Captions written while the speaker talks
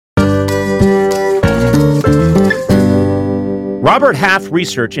Robert Half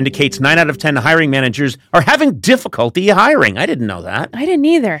research indicates 9 out of 10 hiring managers are having difficulty hiring. I didn't know that. I didn't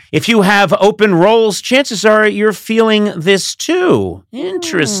either. If you have open roles, chances are you're feeling this too.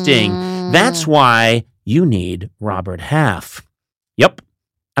 Interesting. That's why you need Robert Half. Yep.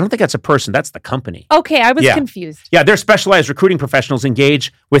 I don't think that's a person. That's the company. Okay, I was confused. Yeah, their specialized recruiting professionals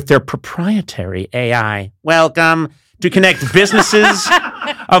engage with their proprietary AI. Welcome to connect businesses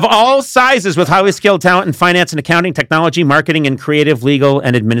of all sizes with highly skilled talent in finance and accounting, technology, marketing, and creative, legal,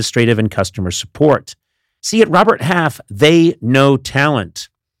 and administrative and customer support. See, at Robert Half, they know talent.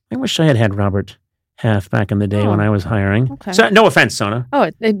 I wish I had Robert Half back in the day when I was hiring. Okay. So, no offense, Sona.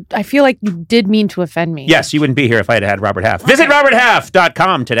 Oh, I feel like you did mean to offend me. Yes, you wouldn't be here if I had Robert Half. Visit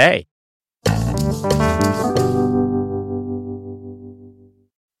roberthalf.com today.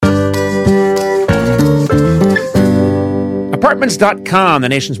 Apartments.com, the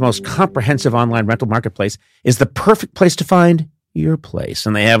nation's most comprehensive online rental marketplace, is the perfect place to find your place.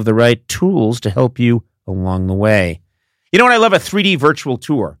 And they have the right tools to help you along the way. You know what? I love a 3D virtual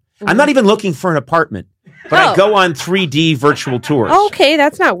tour. I'm not even looking for an apartment, but I go on 3D virtual tours. Okay,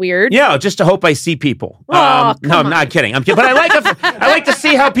 that's not weird. Yeah, just to hope I see people. No, I'm not kidding. I'm kidding. But I like to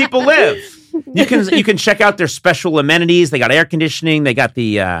see how people live. You can check out their special amenities. They got air conditioning. They got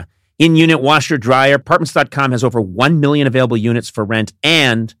the in-unit washer dryer. Apartments.com has over 1 million available units for rent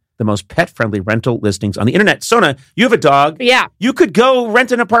and the most pet-friendly rental listings on the internet. Sona, you have a dog. Yeah. You could go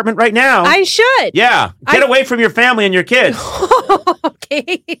rent an apartment right now. I should. Yeah. Get away from your family and your kids.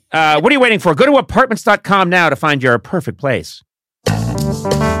 Okay. What are you waiting for? Go to apartments.com now to find your perfect place.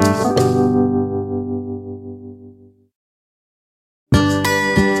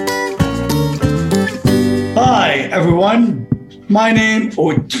 Hi, everyone. My name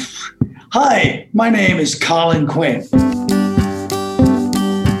is Colin Quinn.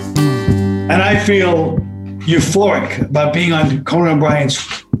 And I feel euphoric about being Conan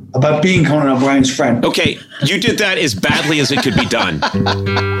O'Brien's friend. Okay, you did that as badly as it could be done.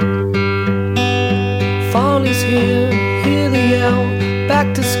 Fall is here, hear the yell,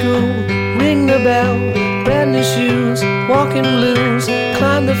 back to school, ring the bell, brand new shoes, walking blues,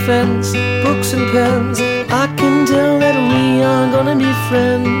 climb the fence, books and pens. I can tell that we are gonna be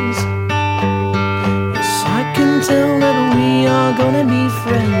friends. Yes, I can tell that we are gonna be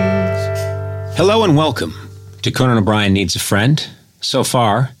friends. Hello and welcome to Conan O'Brien Needs a Friend. So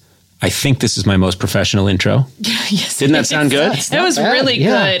far, I think this is my most professional intro. Yes. Didn't that sound good? That was really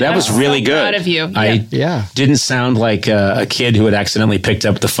good. That was really good. Proud of you. I didn't sound like a kid who had accidentally picked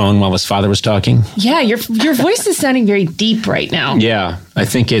up the phone while his father was talking. Yeah, your voice is sounding very deep right now. Yeah, I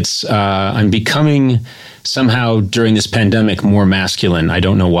think it's, I'm becoming somehow during this pandemic more masculine. I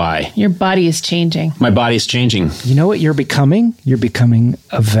don't know why. Your body is changing. My body is changing. You know what you're becoming? You're becoming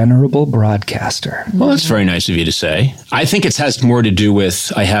a venerable broadcaster. Well, that's very nice of you to say. I think it has more to do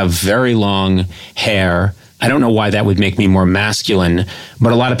with I have very long hair. I don't know why that would make me more masculine,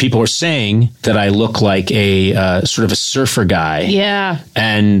 but a lot of people are saying that I look like a sort of a surfer guy. Yeah.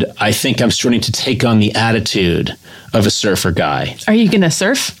 And I think I'm starting to take on the attitude of a surfer guy. Are you going to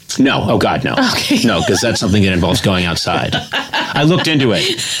surf? No. Oh, God, no. Okay. No, because that's something that involves going outside. I looked into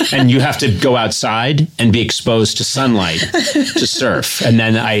it, and you have to go outside and be exposed to sunlight to surf. And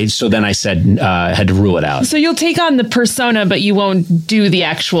then I said I had to rule it out. So you'll take on the persona, but you won't do the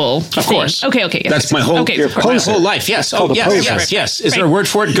actual thing. Of course. Okay. Yes. That's my whole life. Yes. Oh, yes. Is there a word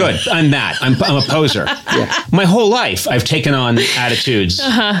for it? Good. I'm that. I'm a poser. Yeah. My whole life, I've taken on attitudes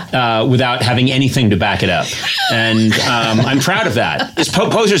without having anything to back it up. And I'm proud of that.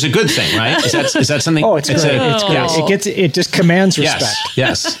 Poser's a good thing, right? Is that something? Oh, it's great. It's great. Yes. It just commands respect.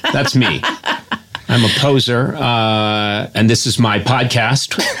 Yes, that's me. I'm a poser, and this is my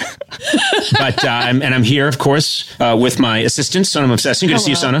podcast. But I'm here, of course, with my assistant, Sona Obsessing. Good to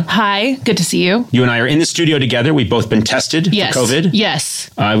see you, Sona. Hi, good to see you. You and I are in the studio together. We've both been tested for COVID. Yes.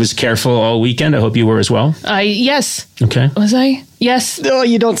 I was careful all weekend. I hope you were as well. Yes. Okay. Was I? Yes. No,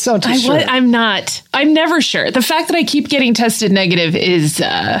 you don't sound too sure. I'm not. I'm never sure. The fact that I keep getting tested negative is,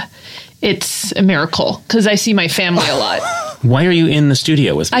 it's a miracle because I see my family a lot. Why are you in the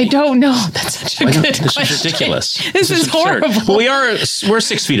studio with me? I don't know. That's such a good question. This is ridiculous. This is absurd. horrible. Well, we're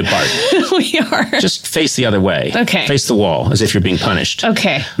 6 feet apart. We are. Just face the other way. Okay. Face the wall as if you're being punished.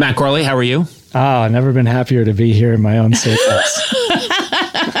 Okay. Matt Gorley, how are you? I've never been happier to be here in my own safe house.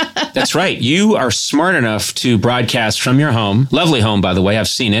 That's right. You are smart enough to broadcast from your home. Lovely home, by the way. I've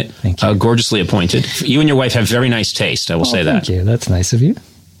seen it. Thank you. Gorgeously appointed. You and your wife have very nice taste. I will say that. Thank you. That's nice of you.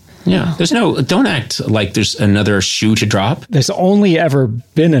 Yeah. Don't act like there's another shoe to drop. There's only ever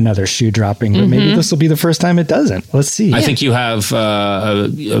been another shoe dropping, but maybe this will be the first time it doesn't. Let's see. I think you have a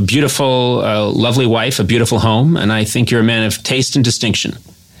beautiful, lovely wife, a beautiful home, and I think you're a man of taste and distinction.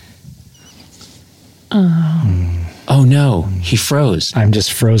 Oh, no. He froze. I'm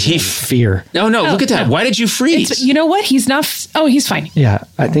just frozen in fear. No, look at that. Why did you freeze? You know what? He's not... he's fine. Yeah,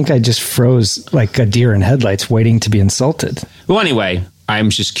 I think I just froze like a deer in headlights waiting to be insulted. Well, anyway, I'm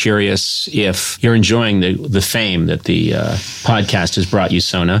just curious if you're enjoying the fame that the podcast has brought you,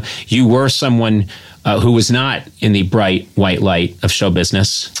 Sona. You were someone who was not in the bright white light of show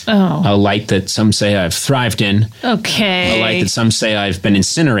business. Oh. A light that some say I've thrived in. Okay. A light that some say I've been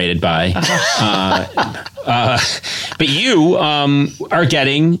incinerated by. But you are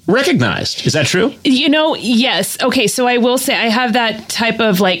getting recognized. Is that true? Yes. Okay, so I will say I have that type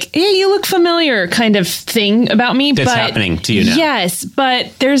of like, hey, you look familiar kind of thing about me. That's happening to you now. Yes,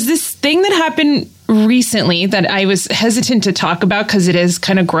 but there's this thing that happened recently that I was hesitant to talk about because it is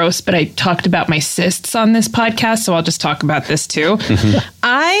kind of gross, but I talked about my cysts on this podcast, so I'll just talk about this too.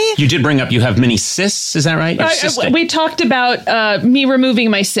 You did bring up you have many cysts, is that right? We talked about me removing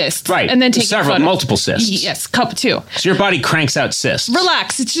my cysts. Right. And then taking multiple cysts. Yes, two. So your body cranks out cysts.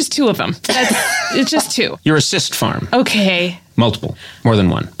 Relax, it's just two of them. It's just two. You're a cyst farm. Okay. Multiple. More than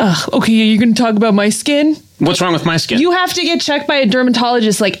one. Okay, you're going to talk about my skin? What's wrong with my skin? You have to get checked by a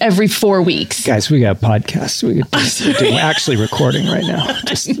dermatologist like every 4 weeks. Guys, we got podcasts. We're actually recording right now.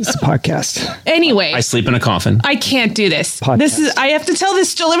 It's a podcast. Anyway. I sleep in a coffin. I can't do this. Podcast. I have to tell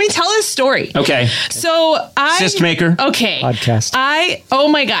this. Let me tell this story. Okay. So Cyst maker. Okay. Podcast. Oh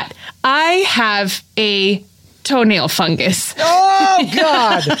my God. I have a toenail fungus. Oh,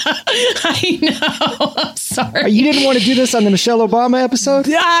 God. I know. I'm sorry. You didn't want to do this on the Michelle Obama episode?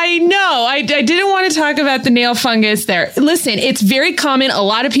 I know. I didn't want to talk about the nail fungus there. Listen, it's very common. A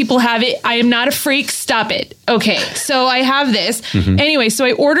lot of people have it. I am not a freak. Stop it. Okay. So I have this. Anyway, so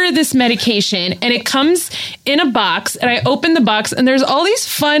I order this medication and it comes in a box and I open the box and there's all these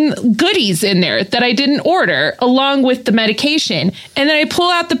fun goodies in there that I didn't order along with the medication. And then I pull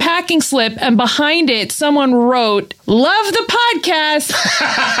out the packing slip and behind it, someone wrote, "Love the podcast."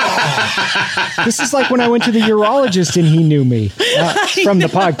 This is like when I went to the urologist and he knew me. From the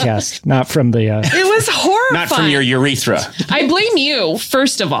podcast, not from the... It was horrifying. Not from your urethra. I blame you,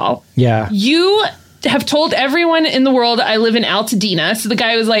 first of all. Yeah. You have told everyone in the world I live in Altadena. So the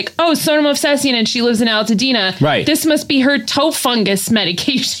guy was like, oh, Sona Movsesian, and she lives in Altadena. Right. This must be her toe fungus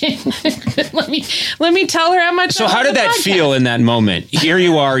medication. let me tell her how much. So how did that feel in that moment? Here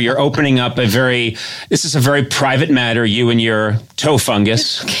you are, you're opening up this is a very private matter, you and your toe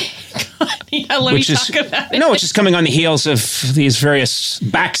fungus. Okay. Yeah, let me talk about it. No, it's just coming on the heels of these various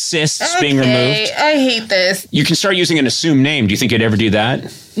back cysts being removed. I hate this. You can start using an assumed name. Do you think you'd ever do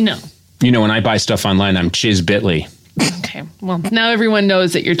that? No. You know, when I buy stuff online, I'm Chiz Bitley. Okay. Well, now everyone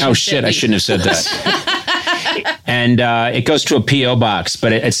knows that you're Chiz Oh, shit. Bitley. I shouldn't have said that. And it goes to a P.O. box,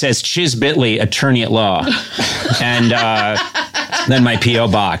 but it says Chiz Bitley, attorney at law. And then my P.O.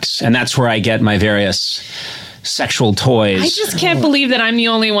 box. And that's where I get my various sexual toys. I just can't believe that I'm the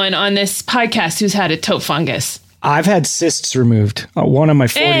only one on this podcast who's had a toe fungus. I've had cysts removed. One on my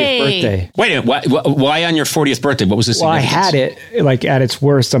 40th birthday. Wait a minute. Why on your 40th birthday? What was this? Well, I had it like at its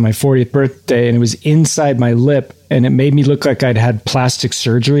worst on my 40th birthday, and it was inside my lip, and it made me look like I'd had plastic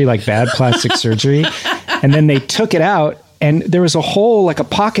surgery, like bad plastic surgery. And then they took it out, and there was a hole, like a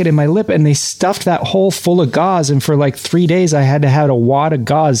pocket in my lip, and they stuffed that hole full of gauze. And for like 3 days, I had to have a wad of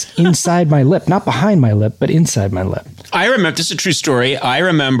gauze inside my lip, not behind my lip, but inside my lip. I remember, this is a true story. I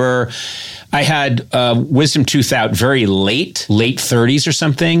remember I had wisdom tooth out very late 30s or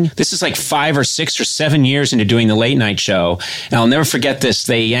something. This is like 5 or 6 or 7 years into doing the late night show. And I'll never forget this.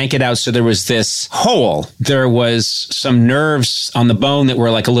 They yank it out. So there was this hole. There was some nerves on the bone that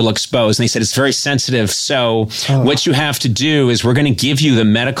were like a little exposed. And they said, it's very sensitive. So what you have to do is we're going to give you the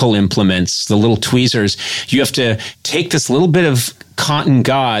medical implements, the little tweezers. You have to take this little bit of cotton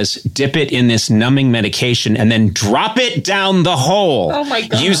gauze, dip it in this numbing medication, and then drop it down the hole. Oh my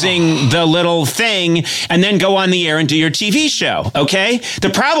God. Using the little thing, and then go on the air and do your TV show. Okay? The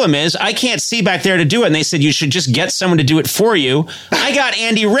problem is I can't see back there to do it. And they said you should just get someone to do it for you. I got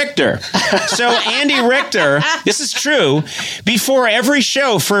Andy Richter. So Andy Richter, this is true, before every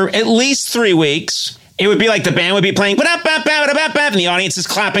show for at least 3 weeks, it would be like the band would be playing, and the audience is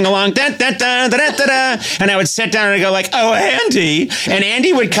clapping along, and I would sit down and I'd go like, oh, Andy. And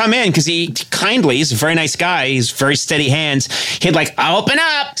Andy would come in because he's a very nice guy. He's very steady hands. He'd like, I'll open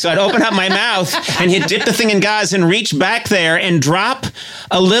up. So I'd open up my mouth and he'd dip the thing in gauze and reach back there and drop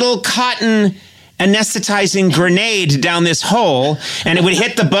a little cotton anesthetizing grenade down this hole, and it would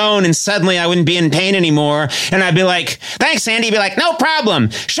hit the bone, and suddenly I wouldn't be in pain anymore. And I'd be like, thanks, Andy. He'd be like, no problem.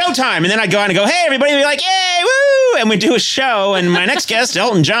 Showtime. And then I'd go on and go, hey, everybody. Be like, yay, woo. And we'd do a show. And my next guest,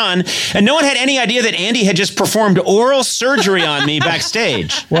 Elton John. And no one had any idea that Andy had just performed oral surgery on me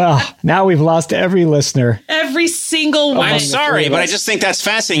backstage. Well, now we've lost every listener. Every single one. I'm sorry, but I just think that's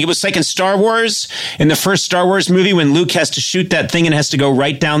fascinating. It was like in Star Wars, in the first Star Wars movie, when Luke has to shoot that thing and has to go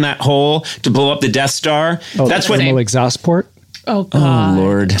right down that hole to blow up the Death Star. Oh, that's what thermal exhaust port. Oh, God. Oh,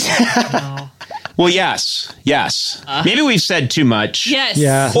 Lord. Well, yes. Maybe we've said too much. Yes.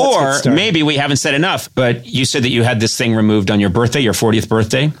 Yeah. Or maybe we haven't said enough. But you said that you had this thing removed on your birthday, your 40th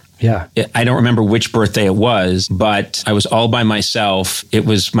birthday. Yeah. I don't remember which birthday it was, but I was all by myself. It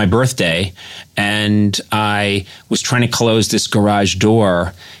was my birthday, and I was trying to close this garage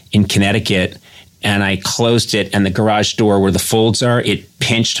door in Connecticut, and I closed it, and the garage door where the folds are, it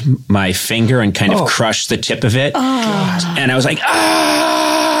pinched my finger and kind of crushed the tip of it. Oh. And I was like,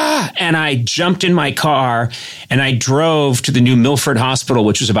 and I jumped in my car and I drove to the New Milford Hospital,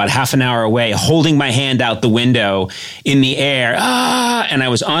 which was about half an hour away, holding my hand out the window in the air. And I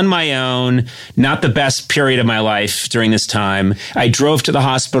was on my own, not the best period of my life during this time. I drove to the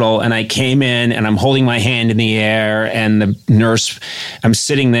hospital and I came in and I'm holding my hand in the air, and the nurse, I'm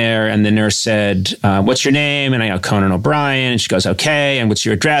sitting there, and the nurse said, what's your name? And I go, Conan O'Brien. And she goes, okay. And what's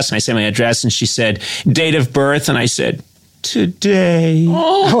your address? And I say my address, and she said, date of birth. And I said, today.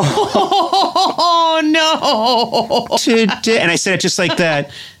 Oh, no. Today. And I said it just like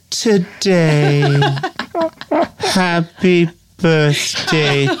that. Today. Happy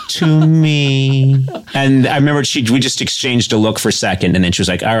birthday to me. And I remember we just exchanged a look for a second, and then she was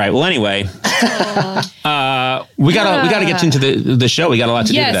like, all right, well, anyway, we gotta get into the show. We got a lot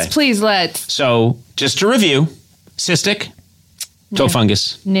to do today. Yes, please, let's. So just to review, cystic, toe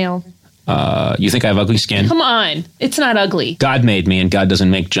fungus. Nail. You think I have ugly skin? Come on. It's not ugly. God made me, and God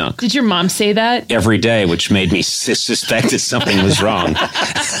doesn't make junk. Did your mom say that? Every day, which made me suspect that something was wrong.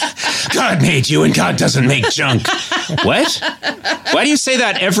 God made you, and God doesn't make junk. What? Why do you say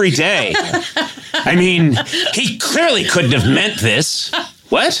that every day? I mean, he clearly couldn't have meant this.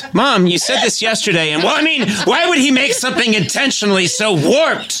 What? Mom, you said this yesterday, and well, I mean, why would he make something intentionally so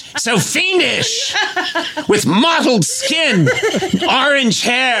warped, so fiendish, with mottled skin, orange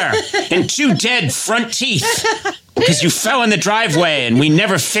hair, and 2 dead front teeth? Because you fell in the driveway and we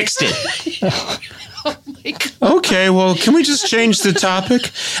never fixed it. Oh my God. Okay, well, can we just change the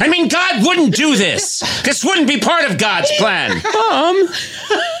topic? I mean, God wouldn't do this. This wouldn't be part of God's plan. Mom,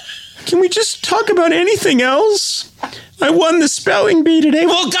 can we just talk about anything else? I won the spelling bee today.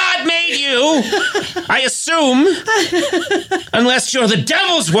 Well, God made you, I assume. Unless you're the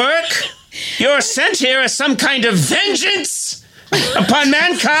devil's work. You're sent here as some kind of vengeance upon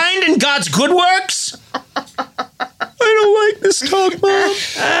mankind and God's good works. I don't like this talk, Mom.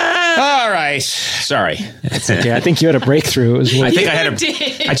 All right. Sorry. It's okay. I think you had a breakthrough.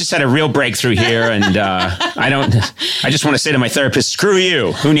 I just had a real breakthrough here, and I just want to say to my therapist, screw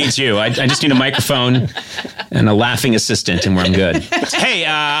you. Who needs you? I just need a microphone and a laughing assistant, and we're good. Hey,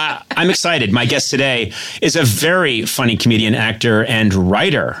 I'm excited. My guest today is a very funny comedian, actor, and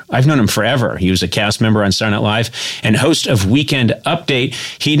writer. I've known him forever. He was a cast member on Saturday Night Live and host of Weekend Update.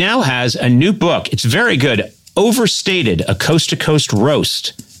 He now has a new book. It's very good. Overstated, a coast-to-coast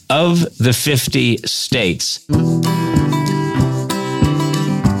roast of the 50 states.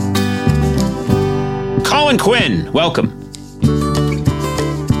 Colin Quinn, welcome.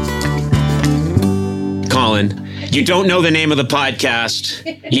 Colin, you don't know the name of the podcast.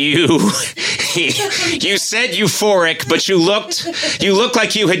 You said euphoric, but you looked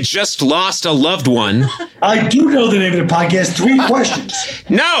like you had just lost a loved one. I do know the name of the podcast. 3 questions.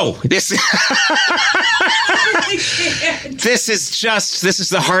 No, this is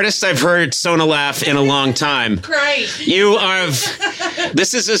the hardest I've heard Sona laugh in a long time. Right.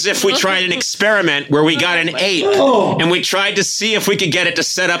 This is as if we tried an experiment where we got an ape and we tried to see if we could get it to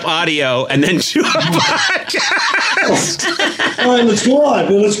set up audio and then do a podcast. All right, let's go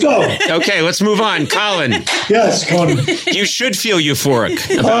on. Let's go. Okay, let's move on. Colin. Yes, Conan. You should feel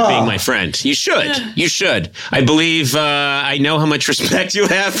euphoric about being my friend. You should. You should. I believe I know how much respect you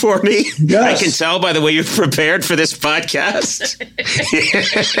have for me. Yes. I can tell by the way you've prepared for this podcast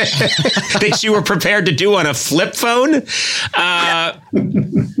that you were prepared to do on a flip phone.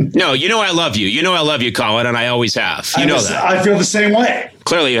 No, you know I love you. You know I love you, Colin, and I always have. You know that. I feel the same way.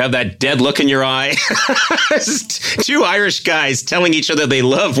 Clearly, you have that dead look in your eye. Two Irish guys telling each other they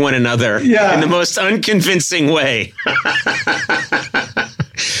love one another in the most unconvincing way.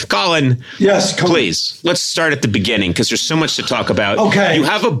 Colin. Yes, please, let's start at the beginning because there's so much to talk about. Okay. You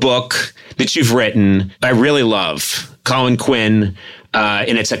have a book that you've written I really love, Colin Quinn,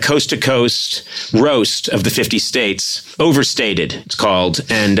 and it's a coast-to-coast roast of the 50 states. Overstated, it's called.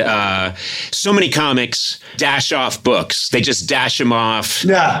 And so many comics dash off books. They just dash them off.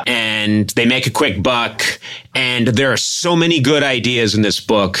 Yeah. And they make a quick buck. And there are so many good ideas in this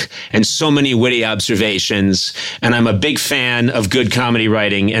book and so many witty observations. And I'm a big fan of good comedy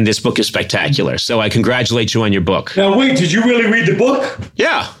writing, and this book is spectacular. So I congratulate you on your book. Now, wait, did you really read the book?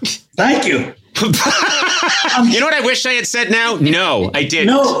 Yeah. Thank you. You know what I wish I had said now? No, I didn't.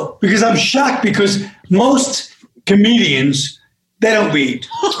 No, because I'm shocked because most comedians, they don't read.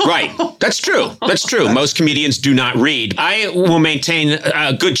 Right. That's true. That's true. Most comedians do not read. I will maintain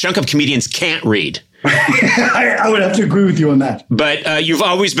a good chunk of comedians can't read. I would have to agree with you on that. But you've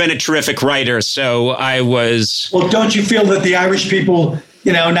always been a terrific writer, so I was... Well, don't you feel that the Irish people...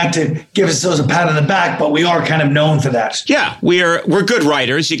 not to give ourselves a pat on the back, but we are kind of known for that. Yeah, we're good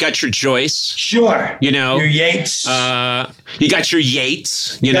writers. You got your Joyce. Sure. Your Yeats. You got your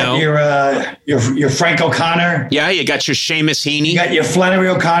Yeats, Your Frank O'Connor. Yeah, you got your Seamus Heaney. You got your Flannery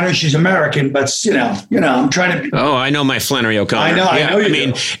O'Connor. She's American, but I'm trying to... Oh, I know my Flannery O'Connor. I know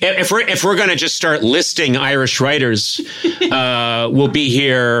you do. If we're going to just start listing Irish writers, we'll be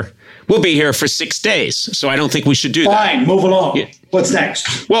here for 6 days. So I don't think we should do that. Fine, move along. Yeah. What's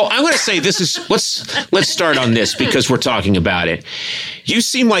next? Well, I'm going to say let's start on this because we're talking about it. You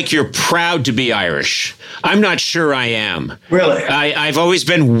seem like you're proud to be Irish. I'm not sure I am. Really? I've always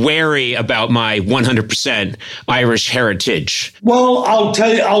been wary about my 100% Irish heritage. Well, I'll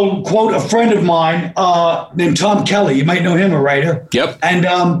tell you, I'll quote a friend of mine named Tom Kelly. You might know him, a writer. Yep.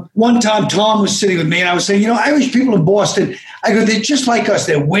 And one time Tom was sitting with me and I was saying, Irish people in Boston, I go, they're just like us.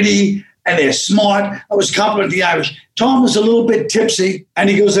 They're witty and they're smart. I was complimenting the Irish. Tom was a little bit tipsy and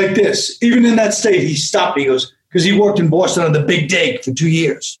he goes like this. Even in that state, he stopped. He goes, because he worked in Boston on the Big Dig for 2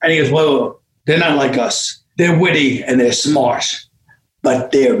 years. And he goes, whoa, they're not like us. They're witty and they're smart,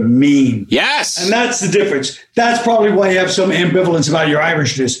 but they're mean. Yes. And that's the difference. That's probably why you have some ambivalence about your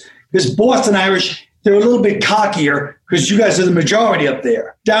Irishness. Because Boston Irish, they're a little bit cockier because you guys are the majority up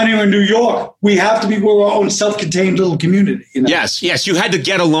there. Down here in New York, we're our own self-contained little community. Yes. You had to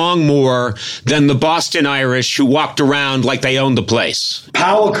get along more than the Boston Irish who walked around like they owned the place.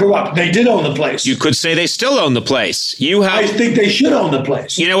 Power corrupt. They did own the place. You could say they still own the place. I think they should own the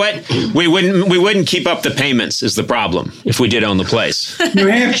place. You know what? We wouldn't keep up the payments is the problem if we did own the place. New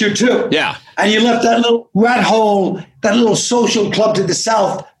Hampshire too. Yeah. And you left that little rat hole, that little social club to the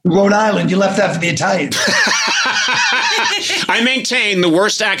south, Rhode Island. You left that for the Italians. I maintain the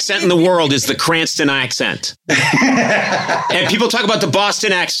worst accent in the world is the Cranston accent. And people talk about the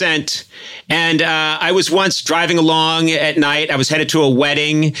Boston accent. And I was once driving along at night. I was headed to a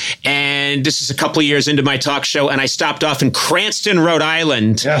wedding. And this is a couple of years into my talk show. And I stopped off in Cranston, Rhode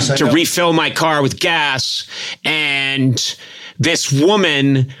Island to refill my car with gas. And this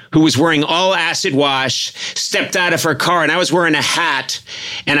woman who was wearing all acid wash stepped out of her car and I was wearing a hat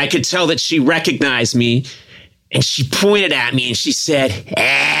and I could tell that she recognized me and she pointed at me and she said,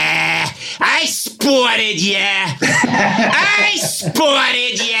 I spotted ya. I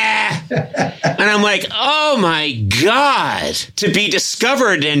spotted ya. And I'm like, oh my God, to be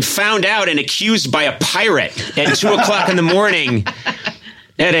discovered and found out and accused by a pirate at 2:00 in the morning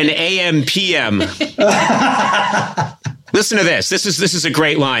at an AM PM. Listen to this. This is a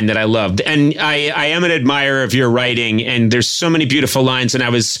great line that I loved. And I am an admirer of your writing, and there's so many beautiful lines, and I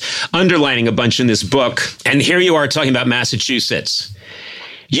was underlining a bunch in this book. And here you are talking about Massachusetts.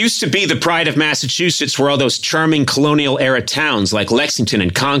 Used to be the pride of Massachusetts were all those charming colonial era towns like Lexington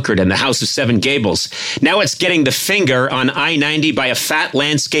and Concord and the House of Seven Gables. Now it's getting the finger on I-90 by a fat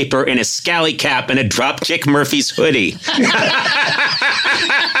landscaper in a scally cap and a Dropkick Murphy's hoodie.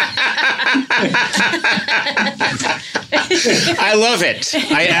 I love it.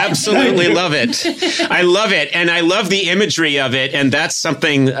 I absolutely love it. I love it. And I love the imagery of it. And that's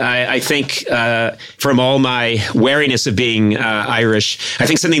something I think from all my wariness of being Irish, I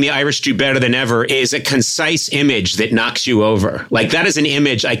think something the Irish do better than ever is a concise image that knocks you over. Like that is an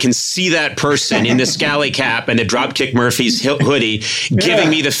image. I can see that person in the scally cap and a Dropkick Murphy's hoodie giving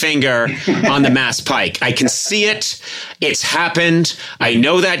me the finger on the Mass Pike. I can see it. It's happened. I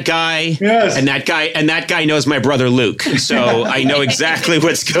know that guy. Yes. And that guy knows my brother Luke. So I know exactly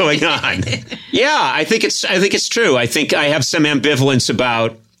what's going on. Yeah, I think it's true. I think I have some ambivalence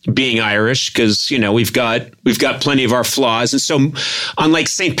about being Irish because, we've got plenty of our flaws. And so on like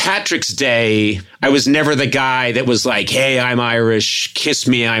St. Patrick's Day, I was never the guy that was like, hey, I'm Irish. Kiss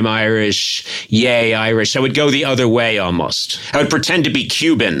me, I'm Irish. Yay, Irish. I would go the other way almost. I would pretend to be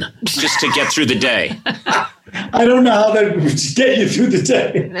Cuban just to get through the day. I don't know how that would get you through the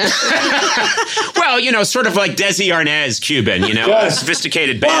day. Well, sort of like Desi Arnaz Cuban, Yes.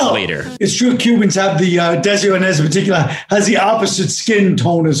 Sophisticated band leader. It's true Cubans have the, Desi Arnaz in particular, has the opposite skin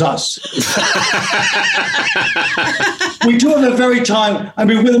tone as us. We do have a very time,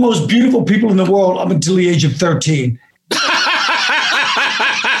 we're the most beautiful people in the world up until the age of 13.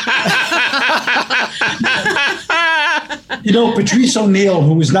 Patrice O'Neill,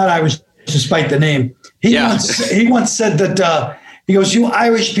 who was not Irish despite the name, he once said that, he goes, you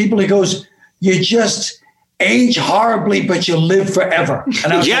Irish people, he goes, you just age horribly, but you live forever.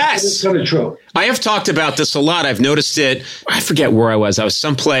 And I was like, that's kind of true. I have talked about this a lot. I've noticed it. I forget where I was. I was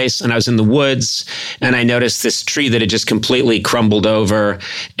someplace and I was in the woods and I noticed this tree that had just completely crumbled over.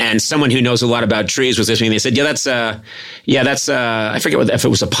 And someone who knows a lot about trees was listening. They said, that's I forget if it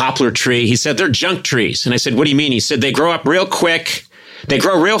was a poplar tree. He said, they're junk trees. And I said, what do you mean? He said, they grow up real quick. They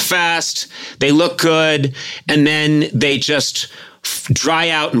grow real fast. They look good. And then they just dry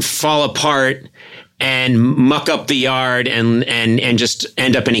out and fall apart and muck up the yard and just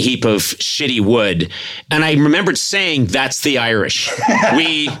end up in a heap of shitty wood. And I remembered saying, that's the Irish.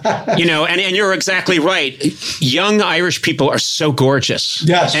 We, and you're exactly right. Young Irish people are so gorgeous.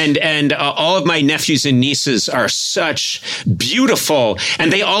 Yes. And all of my nephews and nieces are such beautiful.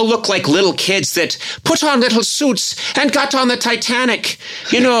 And they all look like little kids that put on little suits and got on the Titanic,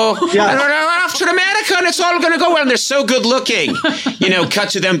 and off to America and it's all going to go well. And they're so good looking, cut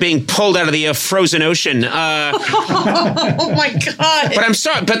to them being pulled out of the frozen ocean. Oh my God. But I'm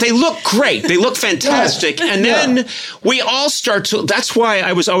sorry, but they look great. They look fantastic. Yes. And then we all start to, that's why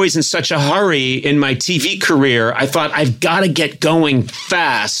I was always in such a hurry in my TV career. I thought I've got to get going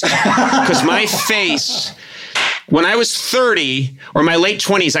fast because my face, when I was 30 or my late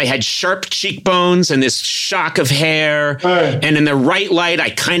 20s, I had sharp cheekbones and this shock of hair. Right. And in the right light,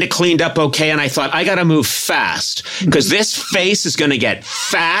 I kind of cleaned up okay. And I thought, I got to move fast because this face is going to get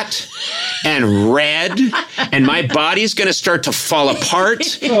fat and red and my body's going to start to fall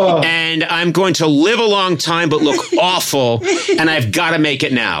apart and I'm going to live a long time but look awful and I've got to make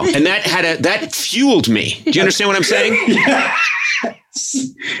it now. And that fueled me. Do you understand what I'm saying? Yeah.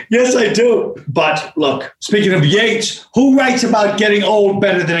 Yes, I do. But look, speaking of Yeats, who writes about getting old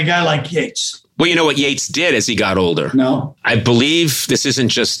better than a guy like Yeats? Well, you know what Yeats did as he got older? No. I believe this isn't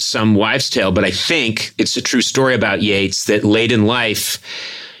just some wives' tale, but I think it's a true story about Yeats that late in life,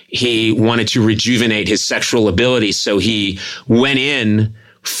 he wanted to rejuvenate his sexual ability. So he went in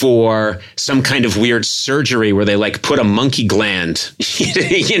for some kind of weird surgery where they put a monkey gland,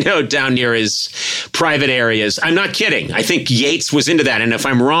 down near his private areas. I'm not kidding. I think Yeats was into that. And if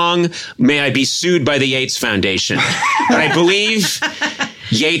I'm wrong, may I be sued by the Yeats Foundation. But I believe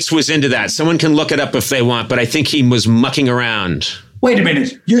Yeats was into that. Someone can look it up if they want, but I think he was mucking around. Wait a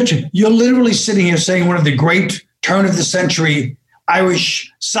minute. You're literally sitting here saying one of the great turn of the century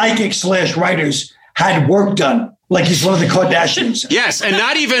Irish psychics / writers had work done. Like he's one of the Kardashians. Yes, and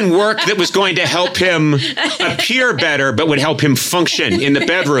not even work that was going to help him appear better, but would help him function in the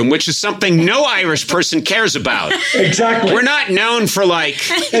bedroom, which is something no Irish person cares about. Exactly. We're not known for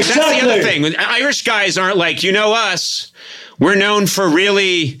Exactly. That's the other thing. Irish guys aren't us. We're known for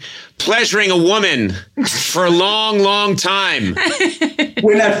really pleasuring a woman for a long, long time.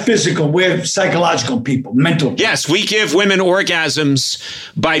 We're not physical. We're psychological people, mental people. Yes, we give women orgasms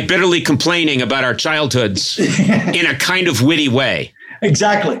by bitterly complaining about our childhoods in a kind of witty way.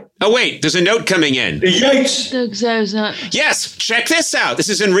 Exactly. Oh, wait, there's a note coming in. The Yeats. Yes, check this out. This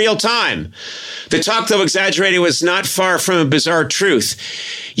is in real time. The talk, though exaggerated, was not far from a bizarre truth.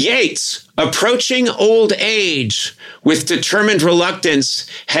 Yeats, approaching old age with determined reluctance,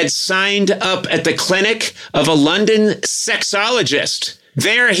 had signed up at the clinic of a London sexologist.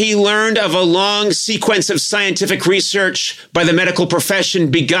 There he learned of a long sequence of scientific research by the medical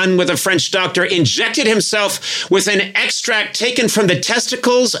profession begun with a French doctor injected himself with an extract taken from the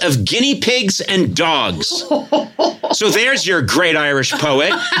testicles of guinea pigs and dogs. So there's your great Irish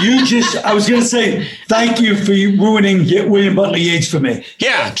poet. I was going to say, thank you for ruining William Butler Yeats for me.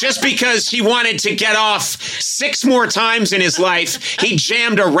 Yeah, just because he wanted to get off 6 more times in his life, he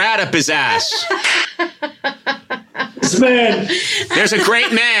jammed a rat up his ass. This man. There's a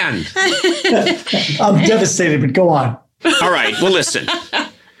great man. I'm devastated, but go on. All right. Well, listen.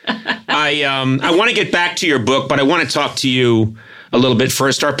 I want to get back to your book, but I want to talk to you a little bit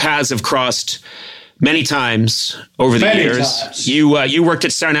first. Our paths have crossed many times over the years. You worked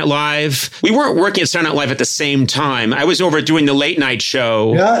at Saturday Night Live. We weren't working at Saturday Night Live at the same time. I was over doing the late night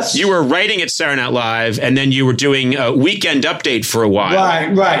show. Yes. You were writing at Saturday Night Live, and then you were doing a Weekend Update for a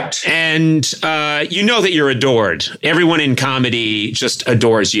while. Right. And you know that you're adored. Everyone in comedy just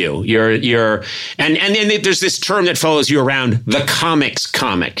adores you. And then there's this term that follows you around, the comics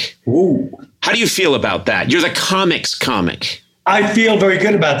comic. Ooh. How do you feel about that? You're the comics comic. I feel very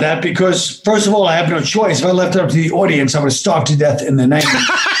good about that because, first of all, I have no choice. If I left it up to the audience, I would starve to death in the 90s.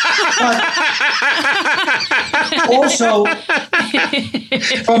 But also,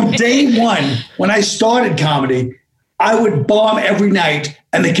 from day one, when I started comedy, I would bomb every night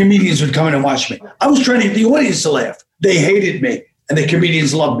and the comedians would come in and watch me. I was trying to get the audience to laugh. They hated me and the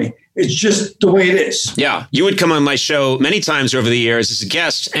comedians loved me. It's just the way it is. Yeah. You would come on my show many times over the years as a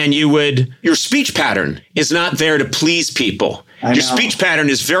guest, and your speech pattern is not there to please people. Your speech pattern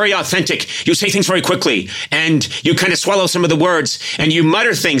is very authentic. You say things very quickly, and you kind of swallow some of the words, and you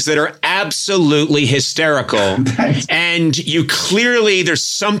mutter things that are absolutely hysterical. And you clearly, there's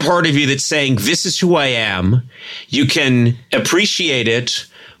some part of you that's saying, this is who I am. You can appreciate it,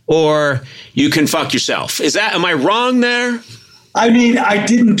 or you can fuck yourself. Am I wrong there? I mean, I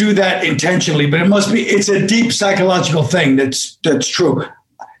didn't do that intentionally, but it's a deep psychological thing that's true.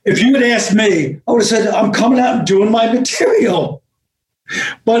 If you had asked me, I would have said, I'm coming out and doing my material.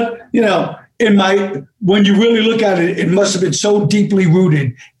 But, when you really look at it, it must have been so deeply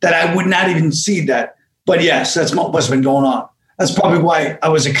rooted that I would not even see that. But yes, that's what must have been going on. That's probably why I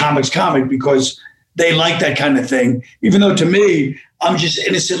was a comics comic, because they like that kind of thing, even though to me, I'm just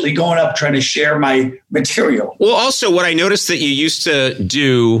innocently going up trying to share my material. Well, also what I noticed that you used to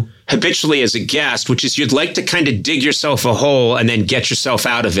do habitually as a guest, which is you'd like to kind of dig yourself a hole and then get yourself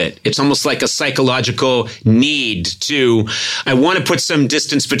out of it. It's almost like a psychological need I want to put some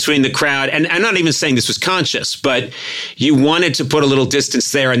distance between the crowd. And I'm not even saying this was conscious, but you wanted to put a little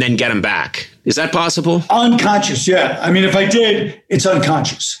distance there and then get them back. Is that possible? Unconscious, yeah. I mean, if I did, it's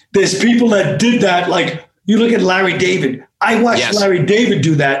unconscious. There's people that did that, like you look at Larry David. I watched Larry David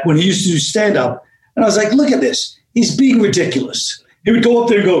do that when he used to do stand-up. And I was like, look at this. He's being ridiculous. He would go up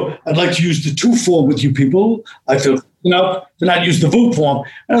there and go, I'd like to use the tu form with you people. I feel, to not use the vous form.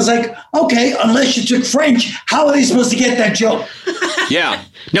 And I was like, okay, unless you took French, how are they supposed to get that joke? Yeah.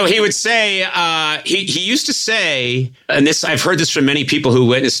 No, he would say, he used to say, and this, I've heard this from many people who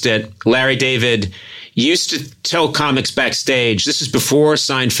witnessed it, Larry David used to tell comics backstage, this is before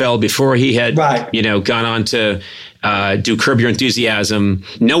Seinfeld, before he had, gone on to do Curb Your Enthusiasm.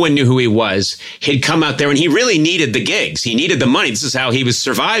 No one knew who he was. He'd come out there and he really needed the gigs. He needed the money. This is how he was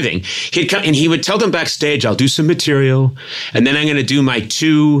surviving. He'd come and he would tell them backstage, I'll do some material and then I'm going to do my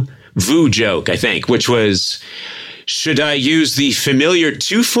vous joke, I think, which was, should I use the familiar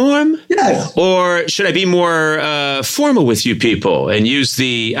tu form? Yes. Or should I be more formal with you people and use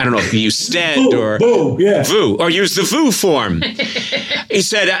the, I don't know, if you use stead or vous, or use the vous form? He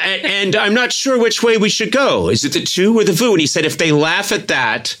said, and I'm not sure which way we should go. Is it the tu or the vous? And he said, if they laugh at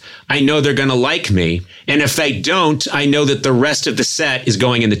that, I know they're going to like me. And if they don't, I know that the rest of the set is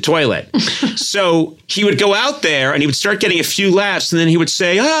going in the toilet. So he would go out there and he would start getting a few laughs. And then he would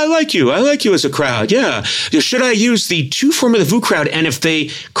say, I like you as a crowd. Yeah. Should I use the tu form of the vous crowd? And if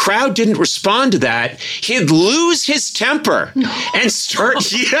the crowd didn't respond to that, he'd lose his temper and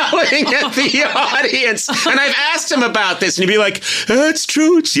start yelling at the audience. And I've asked him about this and he'd be like, that's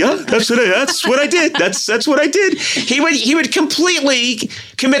true. That's what I did. That's what I did. He would completely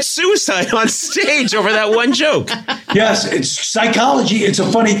commit suicide on stage over that one joke. Yes, it's psychology. It's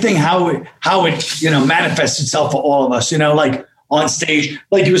a funny thing how it manifests itself for all of us, like on stage.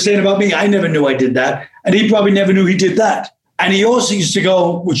 Like you were saying about me, I never knew I did that. And he probably never knew he did that. And he also used to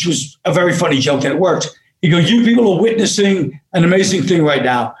go, which was a very funny joke that worked. He goes, you people are witnessing an amazing thing right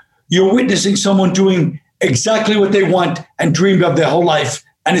now. You're witnessing someone doing exactly what they want and dreamed of their whole life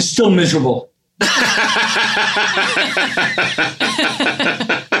and is still miserable.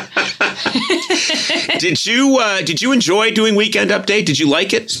 Did you enjoy doing Weekend Update? Did you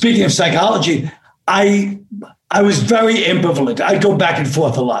like it? Speaking of psychology, I was very ambivalent. I'd go back and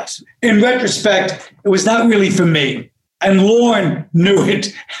forth a lot. In retrospect, it was not really for me. And Lorne knew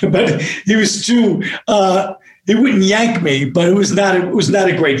it, but he was too. He wouldn't yank me, but it was not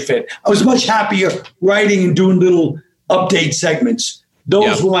a great fit. I was much happier writing and doing little update segments.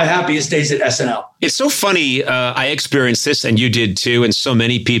 Those were my happiest days at SNL. It's so funny. I experienced this, and you did too, and so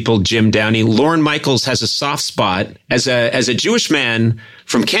many people. Jim Downey, Lorne Michaels has a soft spot as a Jewish man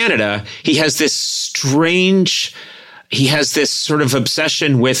from Canada. He has this sort of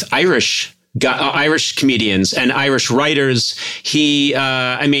obsession with Irish Irish comedians and Irish writers. He,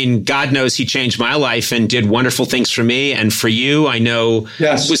 God knows he changed my life and did wonderful things for me and for you. I know.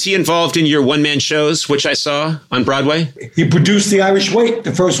 Yes. Was he involved in your one-man shows, which I saw on Broadway? He produced The Irish Wake,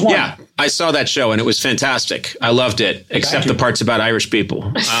 the first one. Yeah, I saw that show and it was fantastic. I loved it, except the parts about Irish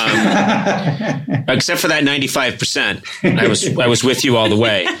people. Except for that 95%. I was with you all the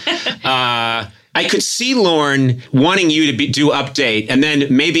way. I could see Lorne wanting you to do Update, and then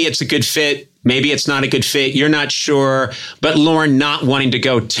maybe it's a good fit, maybe it's not a good fit, you're not sure, but Lorne not wanting to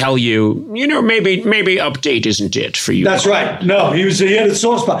go tell you, maybe Update isn't it for you. That's right. No, he had a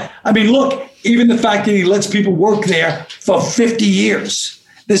soft spot. I mean, look, even the fact that he lets people work there for 50 years.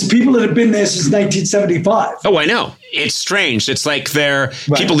 There's people that have been there since 1975. Oh, I know. It's strange. It's like they're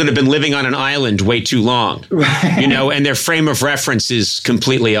people that have been living on an island way too long, and their frame of reference is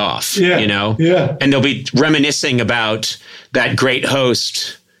completely off, Yeah. And they'll be reminiscing about that great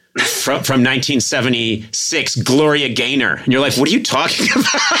host from 1976, Gloria Gaynor. And you're like, what are you talking about?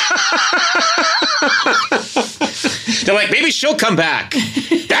 They're like, maybe she'll come back.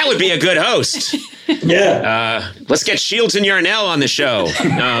 That would be a good host. Yeah. Let's get Shields and Yarnell on the show.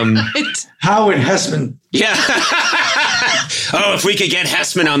 Howard Hessman. Yeah. Oh, if we could get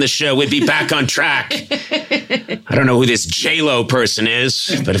Hessman on the show, we'd be back on track. I don't know who this J-Lo person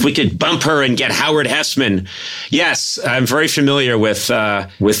is, but if we could bump her and get Howard Hessman. Yes, I'm very familiar with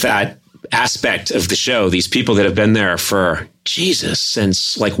that aspect of the show. These people that have been there for, Jesus,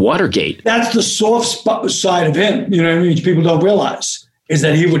 since like Watergate. That's the soft side of him, which people don't realize, is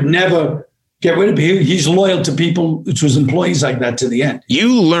that he would never get rid of it. He's loyal to people, to his employees like that to the end.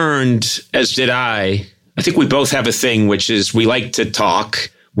 You learned, as did I think we both have a thing, which is we like to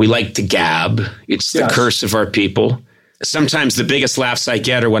talk. We like to gab. It's the curse of our people. Sometimes the biggest laughs I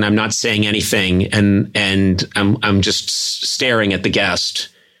get are when I'm not saying anything and I'm just staring at the guest.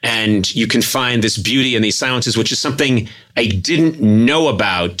 And you can find this beauty in these silences, which is something I didn't know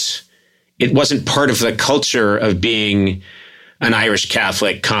about. It wasn't part of the culture of being an Irish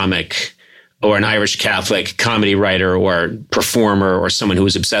Catholic comic or an Irish Catholic comedy writer or performer or someone who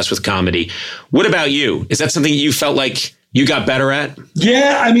was obsessed with comedy. What about you? Is that something you felt like you got better at?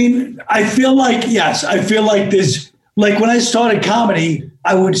 Yeah, I mean, I feel like there's, like when I started comedy,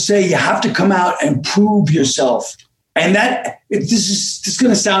 I would say you have to come out and prove yourself. And this is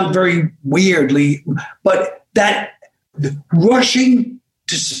going to sound very weirdly, but that rushing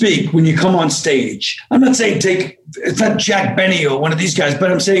to speak when you come on stage, I'm not saying it's not Jack Benny or one of these guys,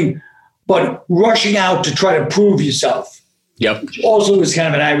 but rushing out to try to prove yourself. Yep. Which also was kind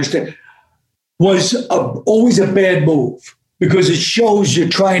of an Irish thing, was always a bad move because it shows you're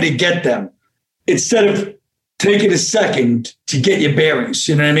trying to get them instead of taking a second to get your bearings.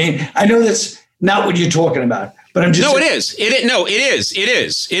 You know what I mean? I know that's not what you're talking about. But I'm just it is.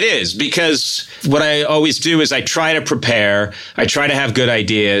 It is. Because what I always do is I try to prepare. I try to have good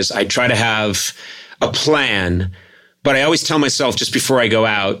ideas. I try to have a plan. But I always tell myself just before I go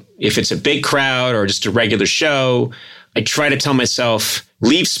out, if it's a big crowd or just a regular show, I try to tell myself,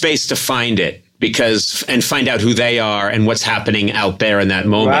 leave space to find it and find out who they are and what's happening out there in that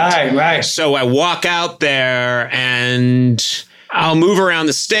moment. Right. So I walk out there and I'll move around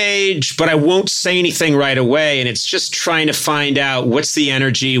the stage, but I won't say anything right away. And it's just trying to find out what's the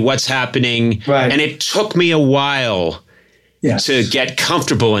energy, what's happening. Right. And it took me a while to get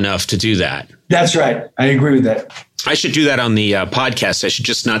comfortable enough to do that. That's right. I agree with that. I should do that on the podcast. I should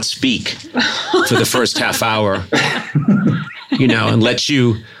just not speak for the first half hour, and let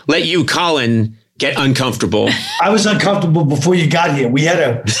you, Colin, get uncomfortable. I was uncomfortable before you got here. We had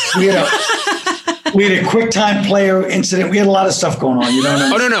a QuickTime player incident. We had a lot of stuff going on. You know what I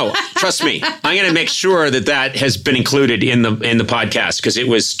mean? Oh, no. Trust me. I'm going to make sure that has been included in the podcast because it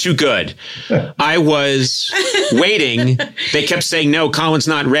was too good. I was waiting. They kept saying, no, Colin's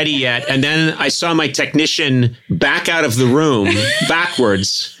not ready yet. And then I saw my technician back out of the room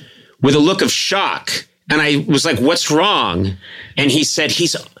backwards with a look of shock. And I was like, what's wrong? And he said,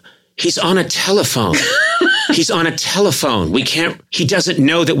 he's on a telephone. He's on a telephone. He doesn't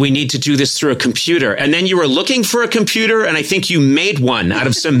know that we need to do this through a computer. And then you were looking for a computer, and I think you made one out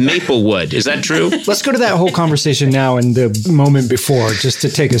of some maple wood. Is that true? Let's go to that whole conversation now and the moment before, just to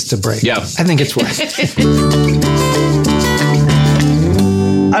take us to break. Yeah. I think it's worth it.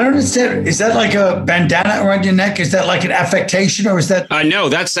 I don't understand. Is that like a bandana around your neck? Is that like an affectation, or is that? No,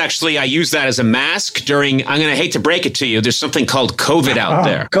 that's actually, I use that as a mask during, I'm going to hate to break it to you, there's something called COVID out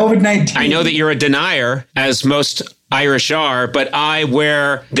there. COVID-19. I know that you're a denier, as most Irish are, but I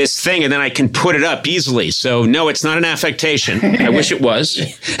wear this thing and then I can put it up easily. So no, it's not an affectation. I wish it was.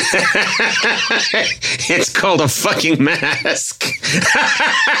 It's called a fucking mask.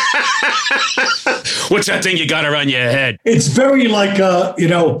 What's that thing you got around your head? It's very like,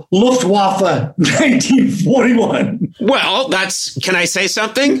 Luftwaffe 1941. Well, can I say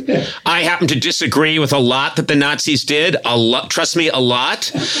something? I happen to disagree with a lot that the Nazis did. A lot, trust me, a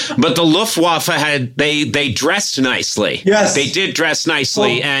lot. But the Luftwaffe they dressed nicely. Yes. They did dress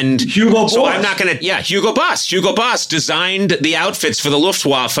nicely. And Hugo Boss. So I'm not going to, Hugo Boss. Hugo Boss designed the outfits for the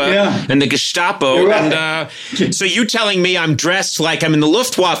Luftwaffe and the Gestapo. You're right. And so you telling me I'm dressed like I'm in the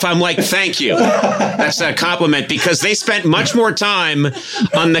Luftwaffe, I'm like, thank you. That's a compliment, because they spent much more time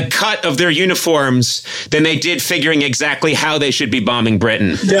on the cut of their uniforms than they did figuring exactly how they should be bombing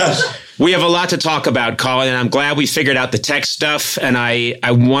Britain. Yes. We have a lot to talk about, Colin, and I'm glad we figured out the tech stuff, and I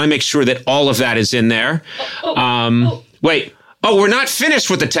want to make sure that all of that is in there. Wait. Oh, we're not finished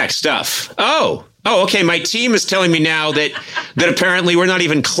with the tech stuff. Oh, okay. My team is telling me now that apparently we're not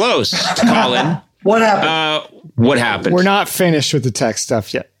even close, Colin. What happened? What happened? We're not finished with the tech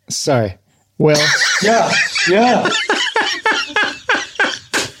stuff yet. Sorry. Will? Yeah.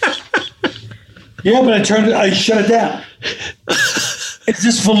 Yeah, but I shut it down. Is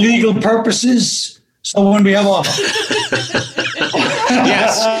this for legal purposes? So when we have a...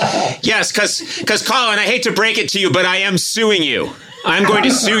 Yes, because Colin, I hate to break it to you, but I am suing you. I'm going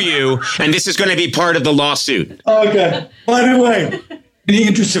to sue you, and this is going to be part of the lawsuit. Okay. By the way, in the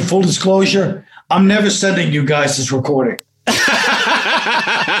interest of full disclosure, I'm never sending you guys this recording.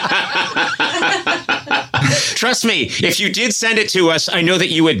 Trust me, if you did send it to us, I know that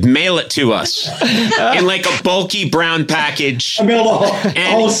you would mail it to us in like a bulky brown package. I mailed a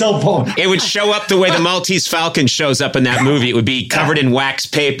whole cell phone. It would show up the way the Maltese Falcon shows up in that movie. It would be covered in wax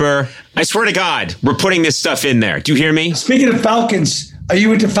paper. I swear to God, we're putting this stuff in there. Do you hear me? Speaking of falcons, are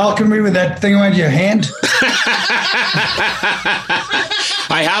you into falconry with that thing around your hand?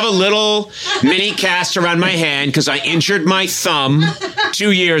 I have a little mini cast around my hand because I injured my thumb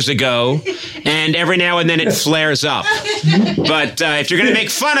 2 years ago, and every now and then it flares up. But if you're going to make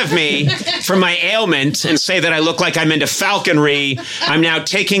fun of me for my ailment and say that I look like I'm into falconry, I'm now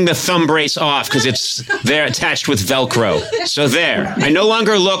taking the thumb brace off because it's there attached with Velcro. So there. I no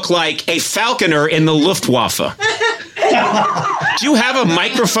longer look like a falconer in the Luftwaffe. Do you have a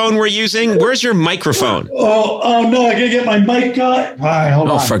microphone we're using? Where's your microphone? Oh no, I gotta get my mic on. All right, hold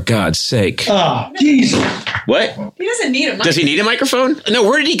on. Oh, for God's sake. Oh, Jesus. What? He doesn't need a microphone. Does he need a microphone? No,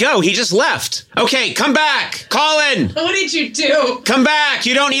 where did he go? He just left. Okay, come back. Colin. What did you do? Come back.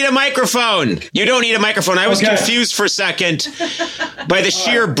 You don't need a microphone. You don't need a microphone. I was confused for a second by the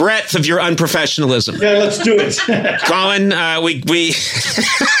sheer breadth of your unprofessionalism. Yeah, let's do it. Colin, we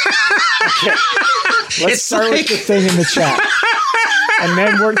Let's start with the thing in the chat. And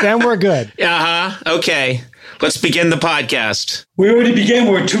then we're good. Okay. Let's begin the podcast. We already began.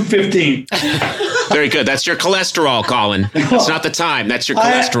 We're at 2:15. Very good. That's your cholesterol, Colin. That's not the time. That's your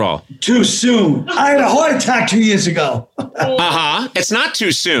cholesterol. Too soon. I had a heart attack 2 years ago. It's not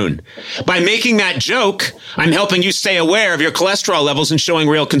too soon. By making that joke, I'm helping you stay aware of your cholesterol levels and showing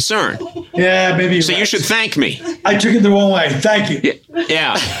real concern. Yeah, maybe. So you should thank me. I took it the wrong way. Thank you.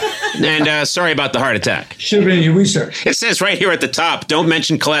 Yeah. And sorry about the heart attack. Should have been in your research. It says right here at the top, don't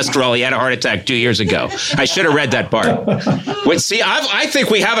mention cholesterol. He had a heart attack 2 years ago. I should have read that part. Wait, see, I think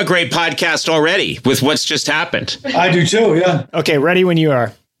we have a great podcast already with what's just happened. I do too, yeah. Okay, ready when you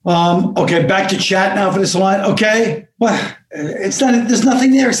are. Okay, back to chat now for this line. Okay. Well, there's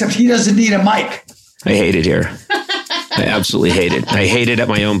nothing there except he doesn't need a mic. I hate it here. I absolutely hate it. I hate it at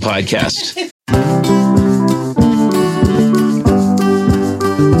my own podcast.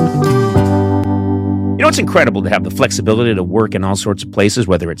 You know, it's incredible to have the flexibility to work in all sorts of places,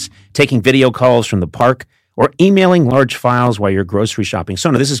 whether it's taking video calls from the park or emailing large files while you're grocery shopping.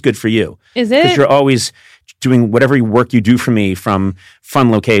 Sona, this is good for you. Is it? Because you're always doing whatever work you do for me from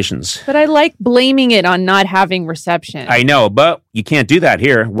fun locations. But I like blaming it on not having reception. I know, but you can't do that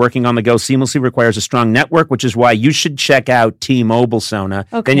here. Working on the go seamlessly requires a strong network, which is why you should check out T-Mobile, Sona.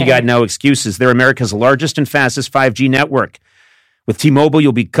 Okay. Then you got no excuses. They're America's largest and fastest 5G network. With T-Mobile,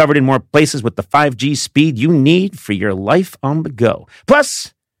 you'll be covered in more places with the 5G speed you need for your life on the go.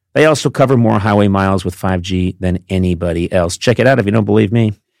 Plus, they also cover more highway miles with 5G than anybody else. Check it out if you don't believe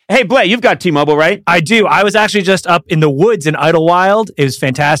me. Hey, Blay, you've got T-Mobile, right? I do. I was actually just up in the woods in Idlewild. It was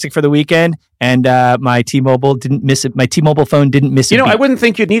fantastic for the weekend, and my T-Mobile didn't miss it. My T-Mobile phone didn't miss it. I wouldn't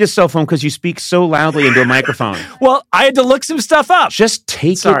think you'd need a cell phone because you speak so loudly into a microphone. Well, I had to look some stuff up. Just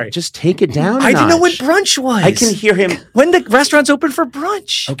take it down. I didn't know when brunch was. I can hear him when the restaurant's open for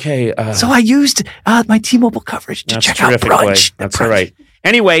brunch. Okay. So I used my T-Mobile coverage to check out brunch. Blay. That's all right.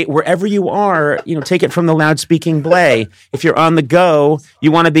 Anyway, wherever you are, take it from the loud-speaking Blay. If you're on the go,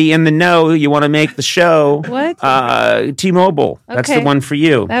 you want to be in the know, you want to make the show. What? T-Mobile. Okay. That's the one for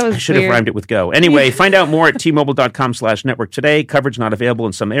you. That was I should have rhymed it with go. Anyway, find out more at T-Mobile.com/network today. Coverage not available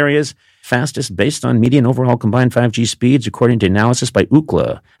in some areas. Fastest based on median overall combined 5G speeds, according to analysis by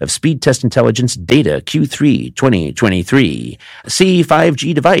Ookla of Speed Test Intelligence data Q3 2023. See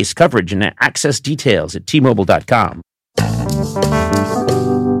 5G device coverage and access details at T-Mobile.com.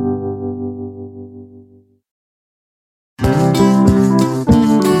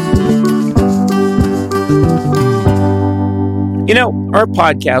 Our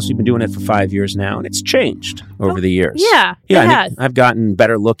podcast, we've been doing it for 5 years now, and it's changed over the years. Yeah, it has. I've gotten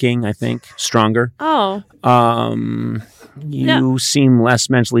better looking, I think, stronger. Oh. You seem less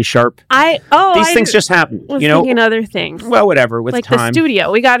mentally sharp. These things just happen. Was thinking other things. Well, whatever, with time. Like the studio.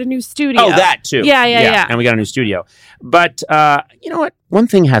 We got a new studio. Oh, that too. Yeah. And we got a new studio. But you know what? One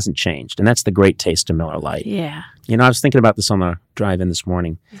thing hasn't changed, and that's the great taste of Miller Lite. Yeah. I was thinking about this on the drive-in this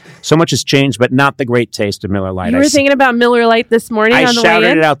morning. So much has changed, but not the great taste of Miller Lite. You were thinking about Miller Lite this morning on the way in? I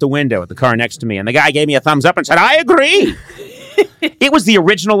shouted it out the window at the car next to me, and the guy gave me a thumbs up and said, I agree. It was the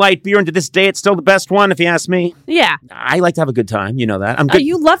original light beer, and to this day, it's still the best one, if you ask me. Yeah. I like to have a good time. You know that. I'm good.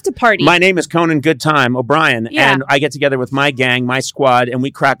 You love to party. My name is Conan Good Time O'Brien, and I get together with my gang, my squad, and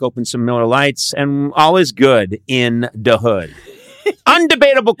we crack open some Miller Lights, and all is good in the hood.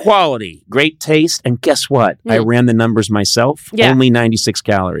 Undebatable quality, great taste, and guess what? I ran the numbers myself. Yeah. Only 96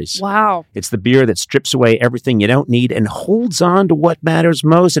 calories. Wow. It's the beer that strips away everything you don't need and holds on to what matters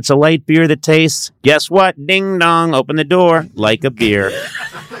most. It's a light beer that tastes, guess what? Ding dong, open the door, like a beer.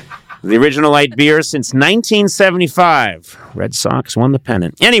 The original light beer since 1975. Red Sox won the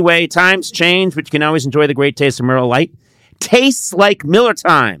pennant. Anyway, times change, but you can always enjoy the great taste of Miller Lite. Tastes like Miller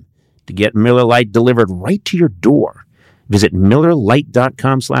time. To get Miller Lite delivered right to your door, visit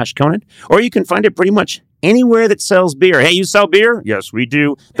MillerLite.com/Conan, or you can find it pretty much anywhere that sells beer. Hey, you sell beer? Yes, we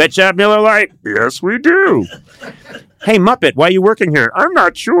do. Bet you have Miller Lite? Yes, we do. Hey, Muppet, why are you working here? I'm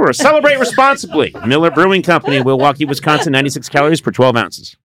not sure. Celebrate responsibly. Miller Brewing Company, Milwaukee, Wisconsin, 96 calories per 12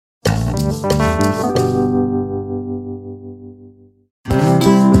 ounces.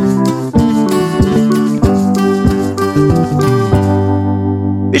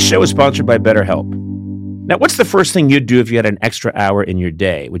 This show is sponsored by BetterHelp. Now, what's the first thing you'd do if you had an extra hour in your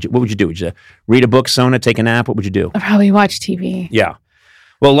day? What would you do? Would you read a book, Sona, take a nap? What would you do? I'd probably watch TV. Yeah.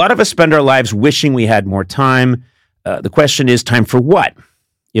 Well, a lot of us spend our lives wishing we had more time. The question is, time for what?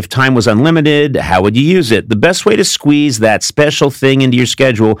 If time was unlimited, how would you use it? The best way to squeeze that special thing into your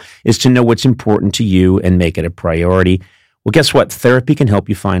schedule is to know what's important to you and make it a priority. Well, guess what? Therapy can help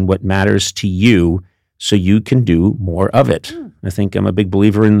you find what matters to you so you can do more of it. I think I'm a big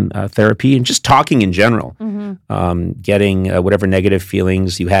believer in therapy and just talking in general. Getting whatever negative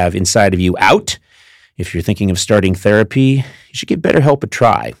feelings you have inside of you out. If you're thinking of starting therapy, you should give BetterHelp a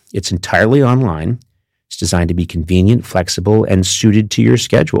try. It's entirely online. It's designed to be convenient, flexible, and suited to your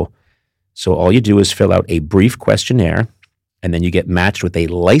schedule. So all you do is fill out a brief questionnaire, and then you get matched with a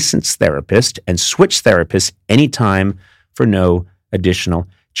licensed therapist and switch therapists anytime for no additional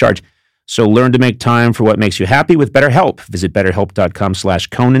charge. So learn to make time for what makes you happy with BetterHelp. Visit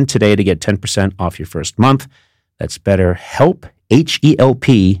BetterHelp.com/Conan today to get 10% off your first month. That's BetterHelp,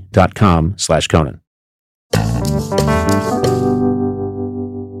 HELP.com/Conan.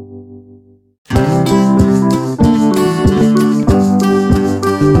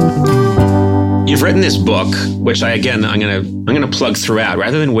 You've written this book, which I'm gonna plug throughout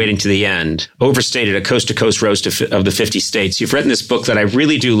rather than waiting to the end. Overstated, a coast-to-coast roast of the 50 states. You've written this book that I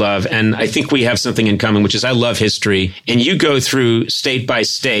really do love, and I think we have something in common, which is I love history. And you go through state by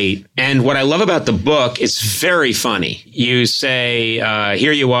state. And what I love about the book is very funny. You say,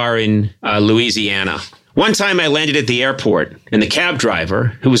 here you are in Louisiana. One time I landed at the airport and the cab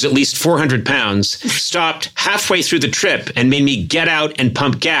driver, who was at least 400 pounds, stopped halfway through the trip and made me get out and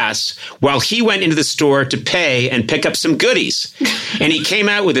pump gas while he went into the store to pay and pick up some goodies. And he came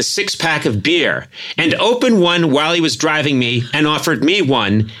out with a 6-pack of beer and opened one while he was driving me and offered me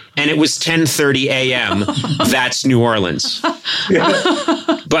one and it was 10:30 a.m., that's New Orleans.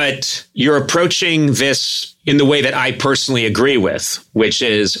 But you're approaching this in the way that I personally agree with, which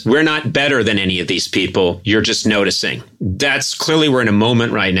is we're not better than any of these people. You're just noticing. That's clearly we're in a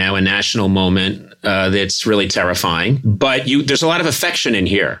moment right now, a national moment that's really terrifying. But there's a lot of affection in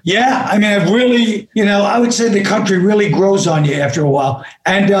here. Yeah, I mean, I've really, I would say the country really grows on you after a while.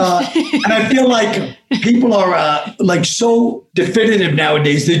 And and I feel like people are like so definitive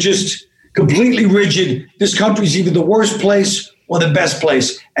nowadays. They're just completely rigid. This country's either the worst place or the best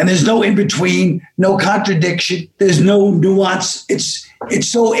place. And there's no in between, no contradiction. There's no nuance. It's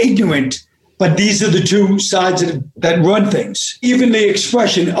so ignorant. But these are the two sides that run things. Even the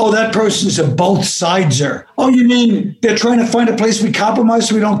expression, oh, that person's a both sideser. Oh, you mean they're trying to find a place we compromise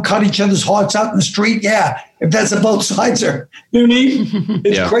so we don't cut each other's hearts out in the street? Yeah, if that's a both sideser. You know what I mean?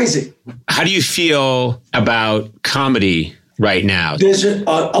 It's crazy. How do you feel about comedy right now? There's a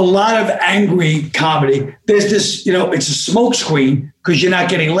lot of angry comedy. There's this, it's a smokescreen because you're not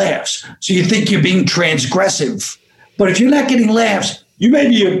getting laughs. So you think you're being transgressive. But if you're not getting laughs,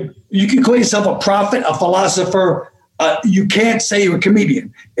 you can call yourself a prophet, a philosopher. You can't say you're a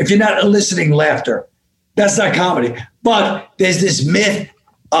comedian if you're not eliciting laughter. That's not comedy. But there's this myth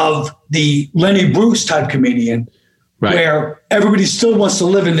of the Lenny Bruce type comedian where everybody still wants to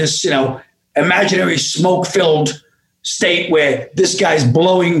live in this, imaginary smoke-filled state where this guy's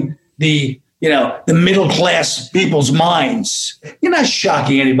blowing the middle class people's minds. You're not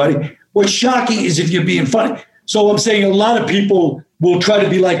shocking anybody. What's shocking is if you're being funny. So I'm saying a lot of people will try to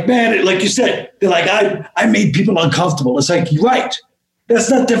be like, man, like you said, they're like, I made people uncomfortable. It's like, you're right. That's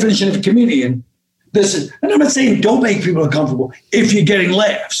not the definition of a comedian. And I'm not saying don't make people uncomfortable if you're getting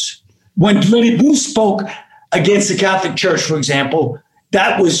laughs. When Lenny Bruce spoke against the Catholic Church, for example,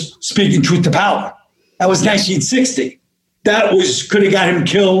 that was speaking truth to power. That was 1960. That could have got him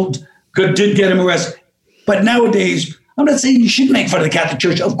killed, did get him arrested. But nowadays, I'm not saying you should make fun of the Catholic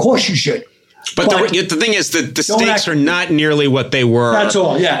Church. Of course you should. But the thing is that the stakes are not nearly what they were. That's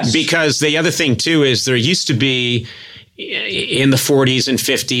all, yes. Because the other thing, too, is there used to be, in the 40s and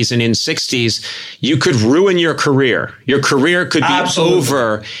 50s and in 60s, you could ruin your career. Your career could be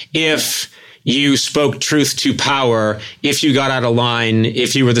over if you spoke truth to power, if you got out of line,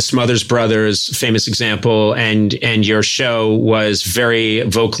 if you were the Smothers Brothers, famous example, and your show was very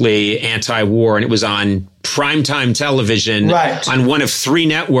vocally anti-war and it was on primetime television on one of 3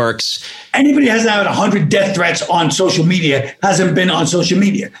 networks. Anybody who hasn't had 100 death threats on social media hasn't been on social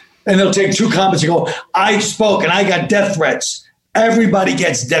media. And they'll take 2 comments and go, I spoke and I got death threats. Everybody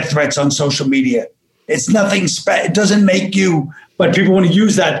gets death threats on social media. It's nothing it doesn't make you, but people want to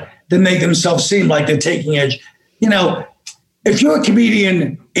use that to make themselves seem like they're taking edge. If you're a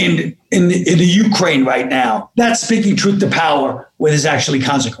comedian in the Ukraine right now, that's speaking truth to power where there's actually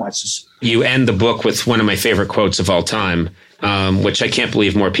consequences. You end the book with one of my favorite quotes of all time, which I can't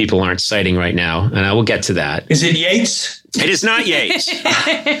believe more people aren't citing right now, and I will get to that. Is it Yeats? It is not Yeats.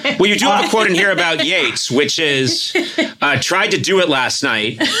 Well, you do have a quote in here about Yeats, which is, tried to do it last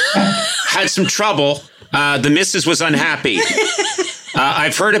night, had some trouble. The missus was unhappy.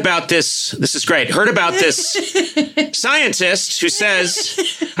 I've heard about this. This is great. Heard about this scientist who says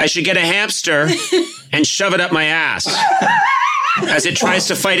I should get a hamster and shove it up my ass. As it tries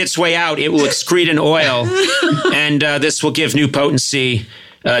to fight its way out, it will excrete an oil, and this will give new potency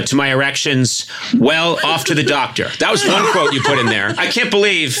to my erections. Well, off to the doctor. That was one quote you put in there. I can't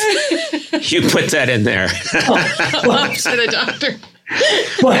believe you put that in there. Off to the doctor.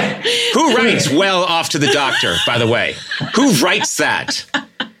 Who writes well off to the doctor, by the way? Who writes that?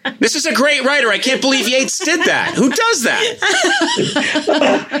 This is a great writer. I can't believe Yeats did that. Who does that?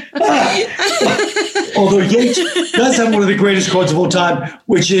 Although Yeats does have one of the greatest quotes of all time,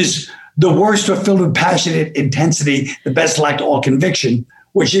 which is, the worst are filled with passionate intensity, the best lack all conviction,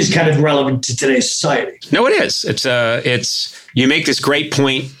 which is kind of relevant to today's society. No, it is. It's you make this great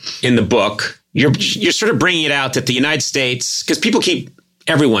point in the book. You're sort of bringing it out that the United States, because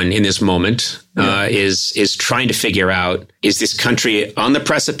everyone in this moment is trying to figure out, is this country on the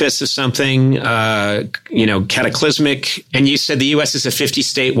precipice of something, cataclysmic? And you said the U.S. is a 50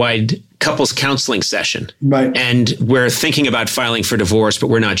 statewide couples counseling session. Right. And we're thinking about filing for divorce, but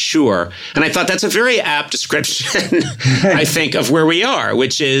we're not sure. And I thought that's a very apt description, I think, of where we are,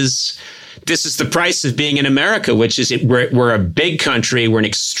 which is, this is the price of being in America, which is we're a big country. We're an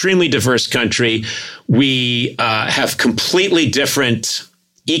extremely diverse country. We have completely different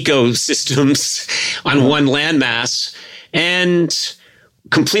ecosystems on one landmass and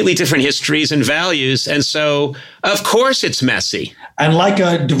completely different histories and values. And so, of course, it's messy. And like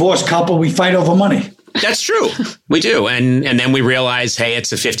a divorced couple, we fight over money. That's true. We do. And then we realize, hey,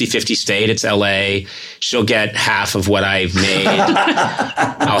 it's a 50-50 state. It's LA. She'll get half of what I've made.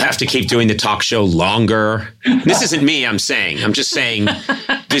 I'll have to keep doing the talk show longer. This isn't me, I'm just saying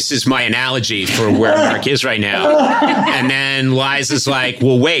this is my analogy for where Mark is right now. And then Liza's like,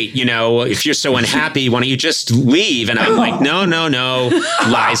 well, wait, if you're so unhappy, why don't you just leave? And I'm like, no,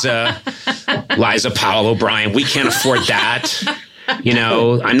 Liza Powell O'Brien, we can't afford that.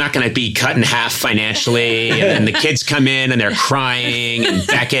 I'm not going to be cut in half financially. And the kids come in and they're crying. And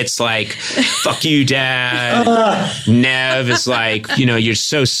Beckett's like, fuck you, Dad. Nev is like, you're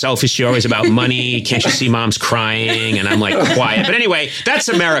so selfish. You're always about money. Can't you see Mom's crying? And I'm like, quiet. But anyway, that's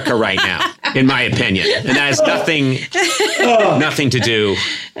America right now, in my opinion. And that has nothing to do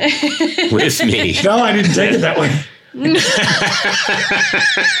with me. No, I didn't take it that way.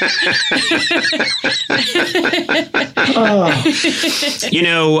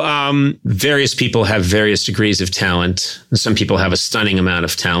 Various people have various degrees of talent. Some people have a stunning amount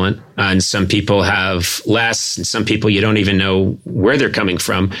of talent, and some people have less, and some people you don't even know where they're coming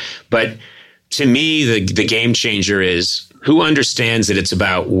from. But to me, the game changer is who understands that it's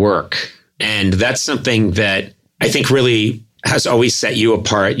about work. And that's something that I think really has always set you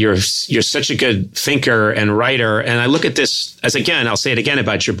apart. You're such a good thinker and writer. And I look at this as, again, I'll say it again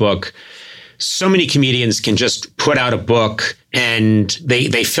about your book. So many comedians can just put out a book and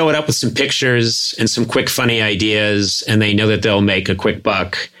they fill it up with some pictures and some quick, funny ideas, and they know that they'll make a quick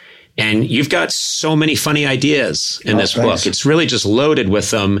buck. And you've got so many funny ideas in this book. It's really just loaded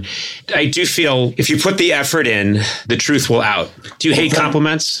with them. I do feel if you put the effort in, the truth will out. Do you hate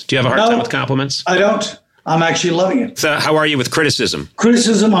compliments? Do you have a hard time with compliments? I don't. I'm actually loving it. So how are you with criticism?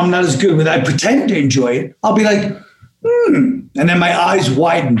 Criticism, I'm not as good with. I pretend to enjoy it. I'll be like, And then my eyes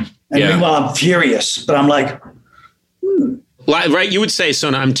widen. And meanwhile, I'm furious. But I'm like, Right? You would say,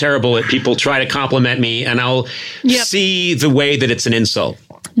 Sona, I'm terrible at people try to compliment me, and I'll see the way that it's an insult.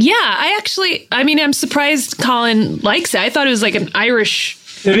 Yeah, I'm surprised Colin likes it. I thought it was like an Irish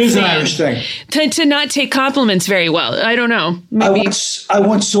It is an Irish thing. To not take compliments very well. I don't know. Maybe. I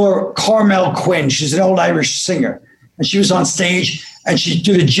once saw Colin Quinn. She's an old Irish singer. And she was on stage and she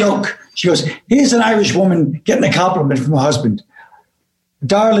did a joke. She goes, here's an Irish woman getting a compliment from her husband.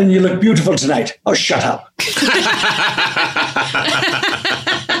 Darling, you look beautiful tonight. Oh, shut up.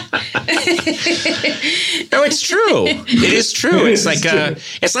 No, it's true. It is true. It's like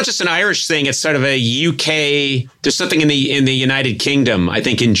it's not just an Irish thing. It's sort of a UK. There's something in the United Kingdom, I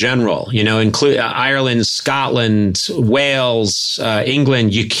think, in general. Include Ireland, Scotland, Wales,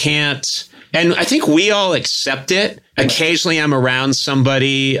 England. You can't. And I think we all accept it. Occasionally, I'm around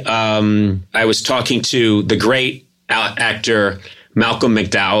somebody. I was talking to the great actor Malcolm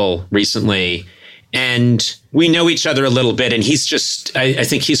McDowell recently. And we know each other a little bit, and he's just, I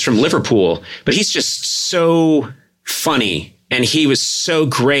think he's from Liverpool, but he's just so funny. And he was so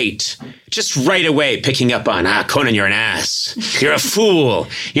great, just right away picking up on, Conan, you're an ass. You're a fool.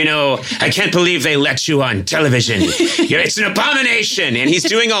 I can't believe they let you on television. It's an abomination. And he's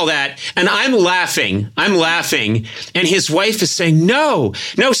doing all that. And I'm laughing. And his wife is saying, no,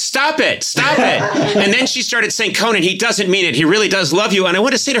 stop it. And then she started saying, Conan, he doesn't mean it. He really does love you. And I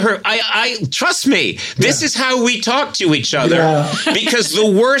want to say to her, I trust me. This is how we talk to each other. Yeah. Because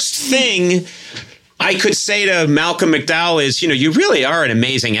the worst thing I could say to Malcolm McDowell is, you really are an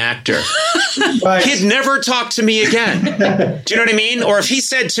amazing actor. Right. He'd never talk to me again. Do you know what I mean? Or if he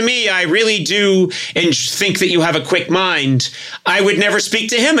said to me, I really do and think that you have a quick mind, I would never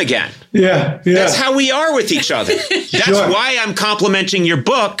speak to him again. Yeah. That's how we are with each other. That's why I'm complimenting your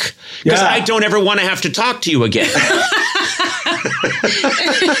book, because I don't ever want to have to talk to you again.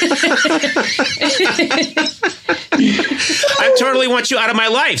 I totally want you out of my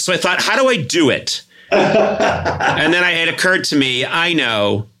life. So I thought, how do I do it? And then it occurred to me, I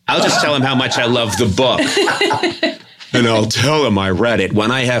know, I'll just tell him how much I love the book. And I'll tell him I read it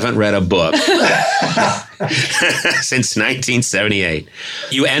when I haven't read a book since 1978.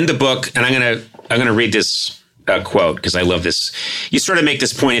 You end the book, and I'm gonna read this quote because I love this. You sort of make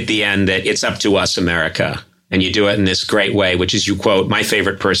this point at the end that it's up to us, America. And you do it in this great way, which is you quote, my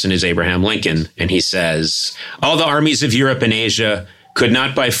favorite person is Abraham Lincoln. And he says, all the armies of Europe and Asia could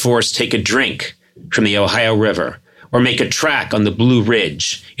not by force take a drink from the Ohio River or make a track on the Blue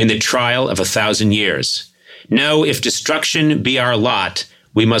Ridge in the trial of 1,000 years. No, if destruction be our lot,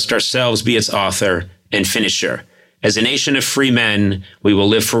 we must ourselves be its author and finisher. As a nation of free men, we will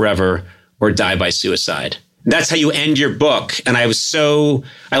live forever or die by suicide. That's how you end your book. And I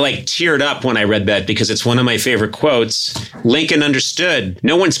teared up when I read that because it's one of my favorite quotes. Lincoln understood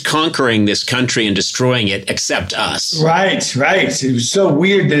no one's conquering this country and destroying it except us. Right. It was so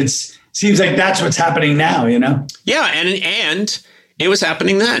weird that seems like that's what's happening now, you know? Yeah, and it was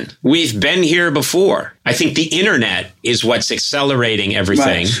happening then. We've been here before. I think the internet is what's accelerating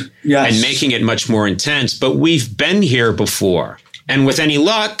everything and making it much more intense. But we've been here before. And with any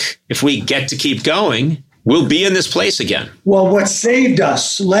luck, if we get to keep going, we'll be in this place again. Well, what saved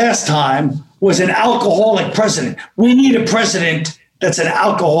us last time was an alcoholic president. We need a president that's an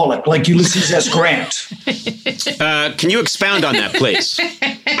alcoholic, like Ulysses S. Grant. Can you expound on that, please?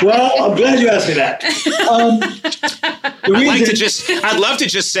 Well, I'm glad you asked me that. I'd love to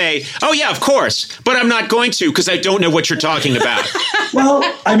just say, oh, yeah, of course, but I'm not going to because I don't know what you're talking about. Well,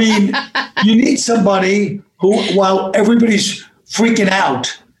 I mean, you need somebody who, while everybody's freaking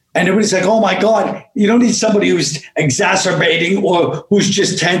out and everybody's like, oh, my God, you don't need somebody who's exacerbating or who's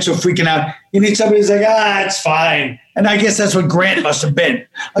just tense or freaking out. You need somebody who's like, it's fine. And I guess that's what Grant must have been.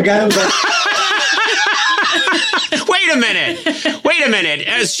 A guy who was like... Wait a minute.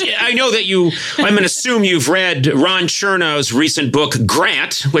 As I know that I'm going to assume you've read Ron Chernow's recent book,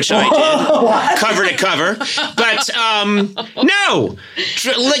 Grant, which I did, cover to cover. But no,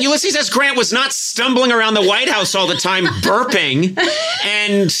 Ulysses S. Grant was not stumbling around the White House all the time, burping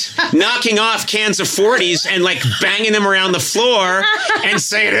and knocking off cans of 40s and like banging them around the floor and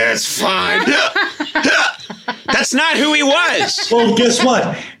saying, it's fine. That's not who he was. Well, guess what?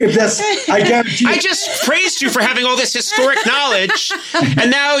 I guarantee you. I just praised you for having all this historic knowledge,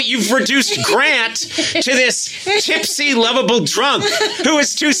 and now you've reduced Grant to this tipsy, lovable drunk who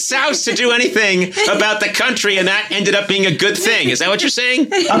is too soused to do anything about the country, and that ended up being a good thing. Is that what you're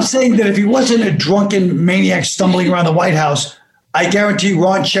saying? I'm saying that if he wasn't a drunken maniac stumbling around the White House, I guarantee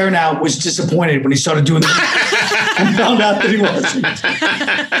Ron Chernow was disappointed when he started doing that and found out that he wasn't.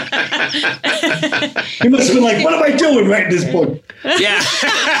 He must have been like, what am I doing writing this book? Yeah.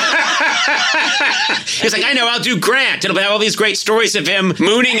 He's like, I know, I'll do Grant. It'll have all these great stories of him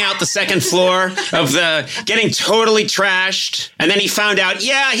mooning out the second floor of getting totally trashed. And then he found out,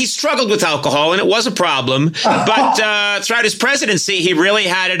 he struggled with alcohol and it was a problem. But throughout his presidency, he really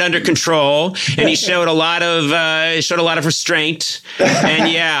had it under control and he showed a lot of restraint. And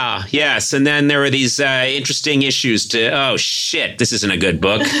and then there were these interesting issues oh shit, this isn't a good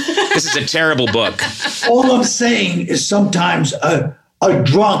book. This is a terrible book. All I'm saying is sometimes a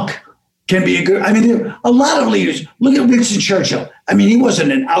drunk can be a good, I mean, a lot of leaders, look at Winston Churchill. I mean, he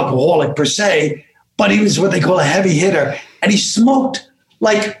wasn't an alcoholic per se, but he was what they call a heavy hitter. And he smoked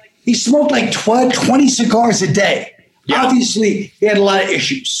like 20 cigars a day. Yeah. Obviously, he had a lot of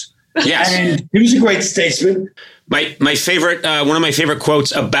issues. Yes. And he was a great statesman. My favorite, one of my favorite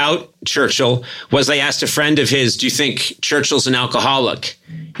quotes about Churchill was they asked a friend of his, do you think Churchill's an alcoholic?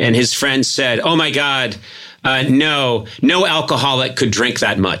 And his friend said, oh my God, no alcoholic could drink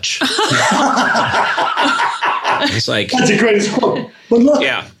that much. It's like, that's the greatest quote. But look,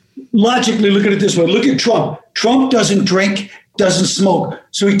 logically, look at it this way. Look at Trump. Trump doesn't drink, doesn't smoke.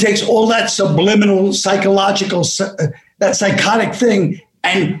 So he takes all that subliminal, psychological, that psychotic thing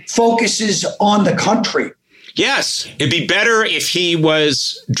and focuses on the country. Yes. It'd be better if he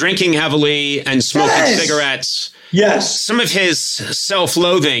was drinking heavily and smoking cigarettes. Yes. Some of his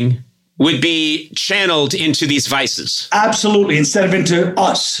self-loathing would be channeled into these vices. Absolutely. Instead of into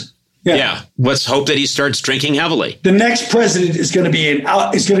us. Yeah. Let's hope that he starts drinking heavily. The next president is going to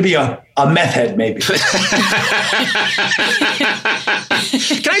be a meth head, maybe. Can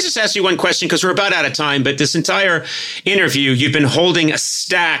I just ask you one question? Because we're about out of time, but this entire interview, you've been holding a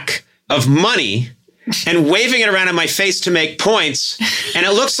stack of money and waving it around in my face to make points. And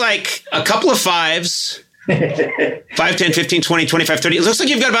it looks like a couple of fives. 5, 10, 15, 20, 25, 30. It looks like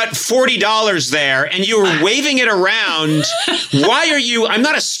you've got about $40 there and you were waving it around. Why are you, I'm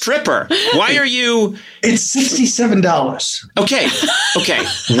not a stripper. Why are you? It's $67. Okay.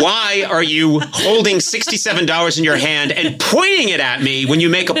 Why are you holding $67 in your hand and pointing it at me when you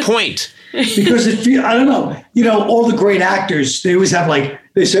make a point? Because I don't know. You know, all the great actors, they always have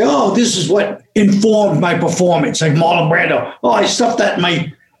they say, oh, this is what informed my performance. Like Marlon Brando. Oh, I stuffed that in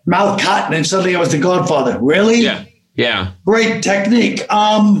my mouth cotton and suddenly I was the Godfather. Really? Yeah. Great technique.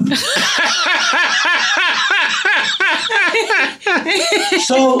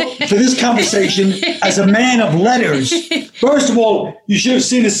 So for this conversation, as a man of letters, first of all, you should have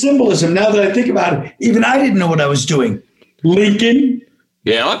seen the symbolism. Now that I think about it, even I didn't know what I was doing. Lincoln.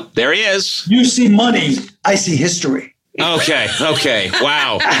 Yeah, there he is. You see money, I see history. Okay.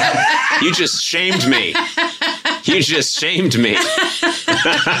 Wow. You just shamed me. You're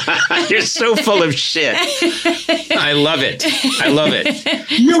so full of shit. I love it.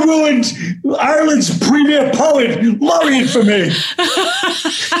 You ruined Ireland's premier poet laureate for me.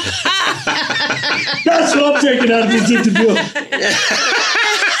 That's what I'm taking out of this interview.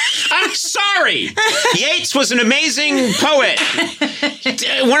 I'm Sorry. Yeats was an amazing poet.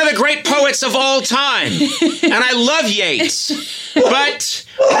 One of the great poets of all time. And I love Yeats. But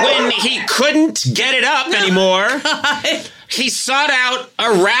when he couldn't get it up anymore, he sought out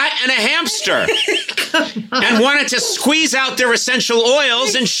a rat and a hamster and wanted to squeeze out their essential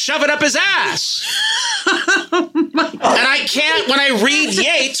oils and shove it up his ass. And I can't, when I read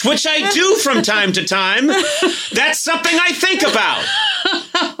Yeats, which I do from time to time, that's something I think about.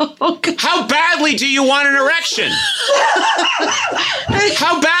 How badly do you want an erection?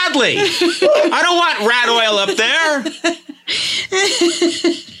 How badly? I don't want rat oil up there.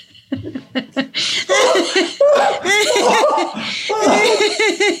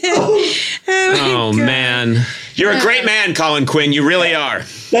 Oh, man. You're a great man, Colin Quinn. You really are.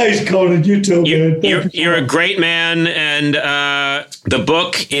 Thanks, Colin. You too, man. You're a great man, and the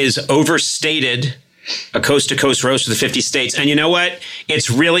book is Overstated, A Coast-to-Coast Roast of the 50 States. And you know what? It's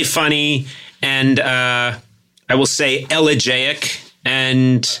really funny and, I will say, elegiac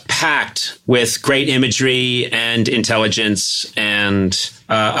and packed with great imagery and intelligence and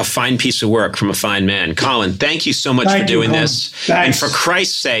a fine piece of work from a fine man. Colin, thank you so much for doing this. Thanks. And for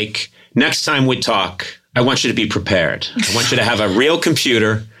Christ's sake, next time we talk, I want you to be prepared. I want you to have a real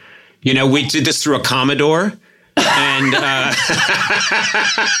computer. You know, we did this through a Commodore. And a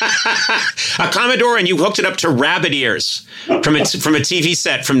Commodore, and you hooked it up to rabbit ears from a TV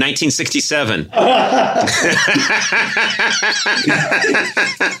set from 1967.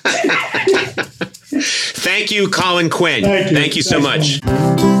 Thank you, Colin Quinn. Thank you so much.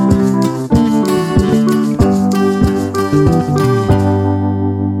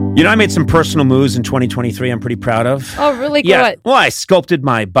 You know, I made some personal moves in 2023 I'm pretty proud of. Oh, really? Yeah. Good. Well, I sculpted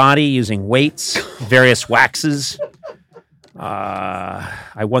my body using weights, various waxes.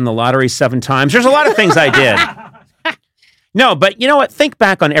 I won the lottery 7 times. There's a lot of things I did. No, but you know what? Think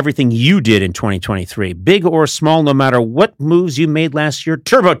back on everything you did in 2023. Big or small, no matter what moves you made last year,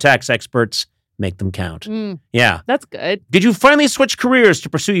 TurboTax experts make them count. Yeah. That's good. Did you finally switch careers to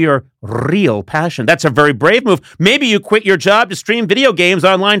pursue your real passion? That's a very brave move. Maybe you quit your job to stream video games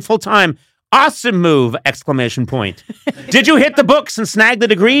online full-time. Awesome move! ! Did you hit the books and snag the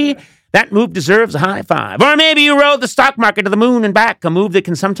degree? That move deserves a high five. Or maybe you rode the stock market to the moon and back, a move that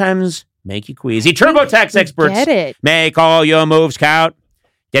can sometimes make you queasy. TurboTax experts Get it. make all your moves count.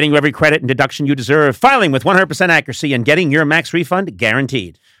 Getting you every credit and deduction you deserve. Filing with 100% accuracy and getting your max refund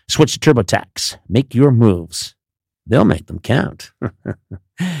guaranteed. Switch to TurboTax. Make your moves. They'll make them count.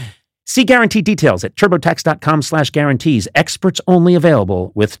 See guarantee details at turbotax.com/guarantees. Experts only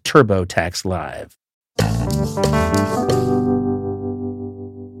available with TurboTax Live.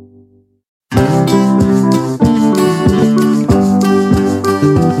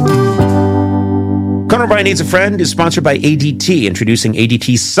 Conan O'Brien Needs a Friend is sponsored by ADT, introducing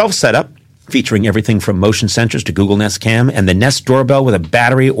ADT Self-Setup, featuring everything from motion sensors to Google Nest Cam and the Nest doorbell with a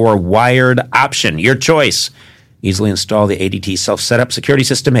battery or wired option. Your choice. Easily install the ADT Self-Setup security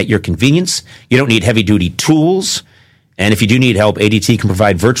system at your convenience. You don't need heavy-duty tools. And if you do need help, ADT can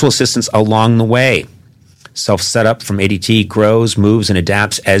provide virtual assistance along the way. Self-Setup from ADT grows, moves, and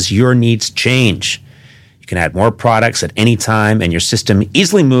adapts as your needs change. You can add more products at any time, and your system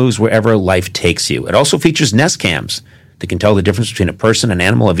easily moves wherever life takes you. It also features Nest Cams that can tell the difference between a person, an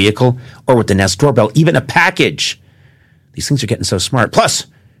animal, a vehicle, or with the Nest doorbell, even a package. These things are getting so smart. Plus,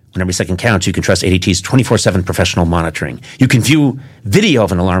 when every second counts, you can trust ADT's 24/7 professional monitoring. You can view video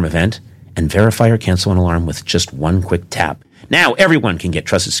of an alarm event and verify or cancel an alarm with just one quick tap. Now, everyone can get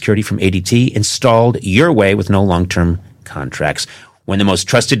trusted security from ADT installed your way with no long-term contracts. When the most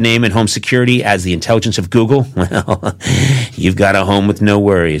trusted name in home security adds the intelligence of Google, well, you've got a home with no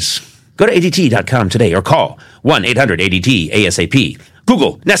worries. Go to ADT.com today or call 1-800-ADT-ASAP.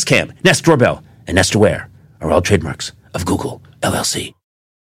 Google, Nest Cam, Nest Doorbell, and Nest Aware are all trademarks of Google, LLC.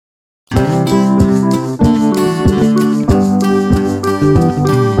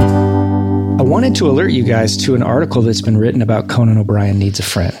 I wanted to alert you guys to an article that's been written about Conan O'Brien Needs a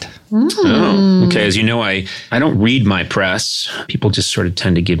Friend. Oh, okay. As you know, I don't read my press. People just sort of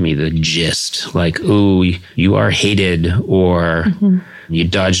tend to give me the gist, like, ooh, you are hated, or you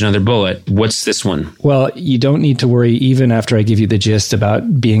dodged another bullet. What's this one? Well, you don't need to worry even after I give you the gist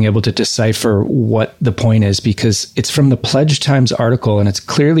about being able to decipher what the point is, because it's from the Pledge Times article, and it's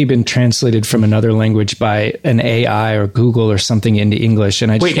clearly been translated from another language by an AI or Google or something into English.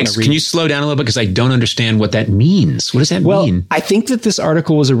 And I just want to read. Can you slow down a little bit, because I don't understand what that means. What does that mean? I think that this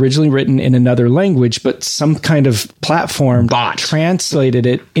article was originally written in another language, but some kind of platform translated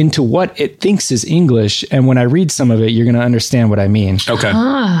it into what it thinks is English. And when I read some of it, you're going to understand what I mean. Okay.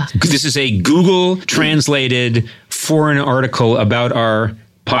 This is a Google translated foreign article about our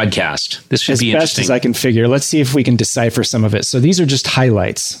podcast. This should As be best interesting. as I can figure. Let's see if we can decipher some of it. So these are just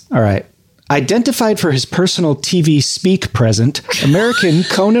highlights. All right. Identified for his personal TV speak present, American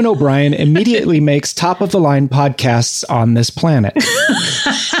Conan O'Brien immediately makes top-of-the-line podcasts on this planet.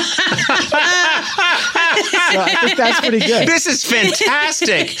 So I think that's pretty good. This is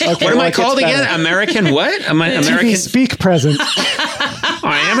fantastic. Okay, What am well, I it called gets again? better. American what? Am I American? TV speak present.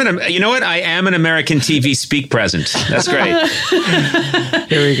 You know what? I am an American TV speak present. That's great.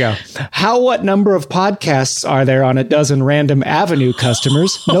 Here we go. What number of podcasts are there on a dozen Random Avenue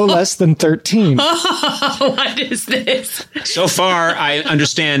customers? No less than 13. What is this? So far, I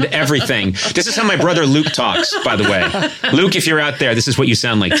understand everything. This is how my brother Luke talks, by the way. Luke, if you're out there, this is what you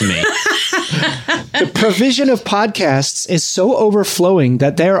sound like to me. The provision of podcasts is so overflowing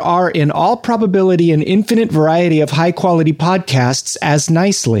that there are, in all probability, an infinite variety of high-quality podcasts as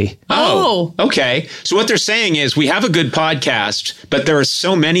nicely. Oh, okay. So what they're saying is we have a good podcast, but there are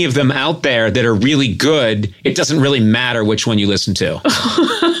so many of them out there that are really good, it doesn't really matter which one you listen to.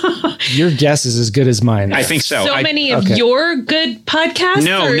 Your guess is as good as mine. I think so. So many of okay. your good podcasts?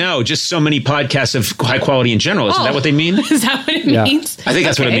 No, just so many podcasts of high quality in general. Isn't that what they mean? Is that what it Yeah. means? I think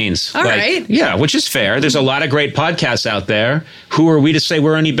that's what it means. All right. Yeah, which is fair. There's a lot of great podcasts out there. Who are we to say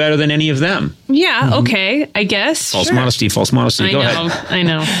we're any better than any of them? Yeah, okay, I guess. False Sure. modesty, false modesty. I Go know, ahead. I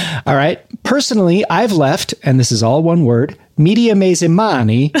know. All right. Personally, I've left, and this is all one word, Media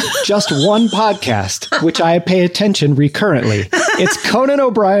Mesemani, just one podcast, which I pay attention recurrently. It's Conan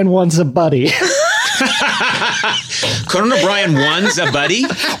O'Brien Wants a Buddy. Conan O'Brien wants a buddy?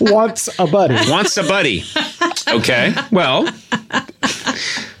 Wants a buddy. Wants a buddy. Okay, well,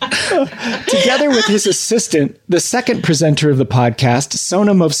 Together with his assistant, the second presenter of the podcast,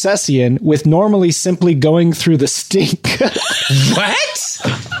 Sonam Movsesian, with normally simply going through the stink. what?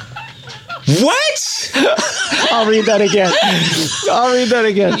 What? I'll read that again.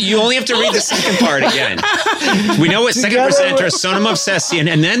 You only have to read the second part again. We know what second Together presenter with- is Sonam Movsesian,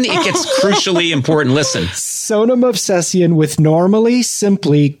 and then it gets crucially important. Listen. Sonam Movsesian with normally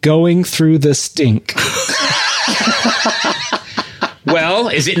simply going through the stink. Well,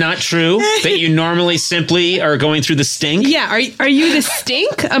 is it not true that you normally simply are going through the stink? Yeah, are you the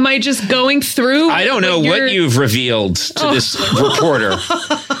stink? Am I just going through? I don't know what you've revealed to this reporter.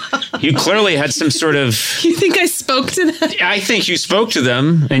 You clearly had some sort of... You think I spoke to them? I think you spoke to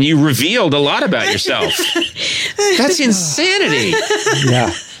them and you revealed a lot about yourself. That's insanity.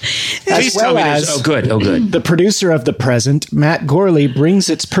 Yeah. Please tell me there's... Oh, good. The producer of The Present, Matt Gorley, brings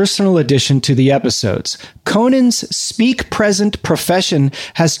its personal addition to the episodes. Conan's speak present profession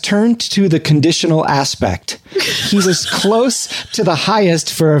has turned to the conditional aspect. He's as close to the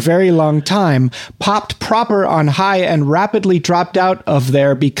highest for a very long time, popped proper on high and rapidly dropped out of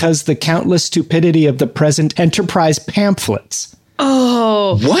there because the countless stupidity of the present enterprise pamphlets.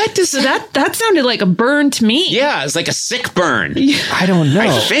 Oh. What? So that sounded like a burn to me. Yeah, it's like a sick burn. I don't know.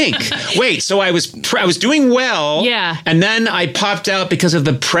 I think. Wait, so I was doing well. Yeah. And then I popped out because of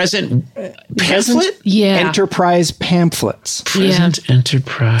the present pamphlet? Yeah. Enterprise pamphlets. Present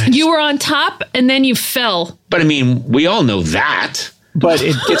enterprise. You were on top and then you fell. But I mean, we all know that. But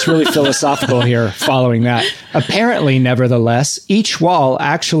it gets really philosophical here following that. Apparently, nevertheless, each wall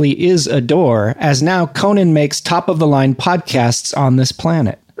actually is a door, as now Conan makes top-of-the-line podcasts on this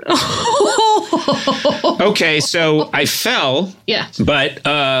planet. Okay, so I fell. Yeah. But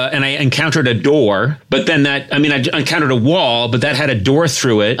and I encountered a door, but then I encountered a wall, but that had a door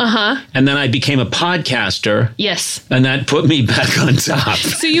through it. Uh-huh. And then I became a podcaster. Yes. And that put me back on top.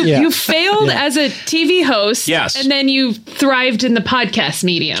 So you failed as a TV host. Yes. And then you thrived in the podcast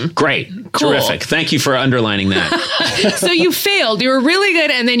medium. Great. Cool. Terrific. Thank you for underlining that. So you failed. You were really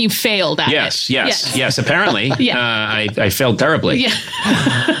good and then you failed at it. Yes. Apparently. Yeah. I failed terribly.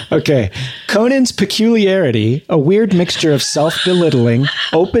 Yeah. Okay. Conan's peculiarity, a weird mixture of self-belittling,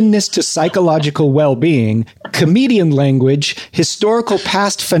 openness to psychological well-being, comedian language, historical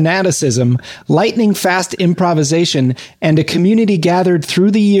past fanaticism, lightning-fast improvisation, and a community gathered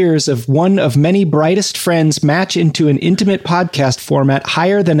through the years of one of many brightest friends match into an intimate podcast format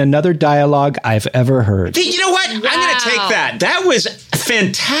higher than another dialogue I've ever heard. You know what? I'm going to take that. That was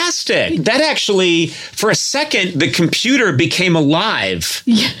fantastic. That actually, for a second, the computer became alive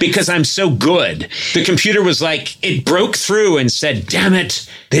because I'm so good. The computer was like, it broke through and said, damn it,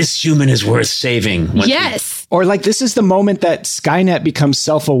 this human is worth saving. Yes. Or like this is the moment that Skynet becomes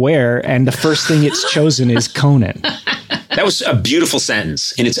self-aware and the first thing it's chosen is Conan. That was a beautiful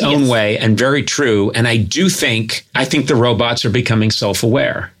sentence in its own way and very true. And I think the robots are becoming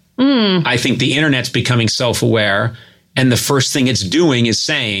self-aware. I think the internet's becoming self-aware. and the first thing it's doing is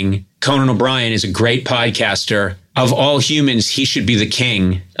saying, Conan O'Brien is a great podcaster. Of all humans, he should be the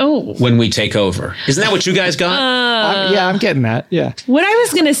king when we take over. Isn't that what you guys got? Yeah, I'm getting that. Yeah. What I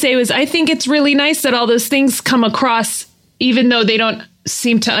was going to say was I think it's really nice that all those things come across, even though they don't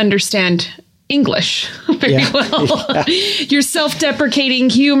seem to understand English very well. Yeah. Your self-deprecating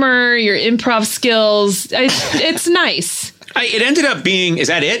humor, your improv skills, it's nice. It ended up being, is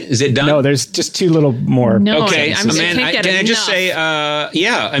that it? Is it done? No, there's just two little more. No, okay, can I just say,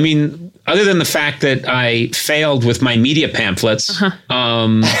 I mean, other than the fact that I failed with my media pamphlets,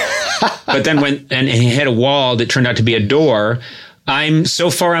 but then went and hit a wall that turned out to be a door, I'm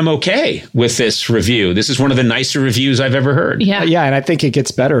okay with this review. This is one of the nicer reviews I've ever heard. Yeah, and I think it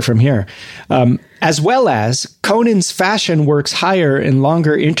gets better from here. As well as Conan's fashion works higher in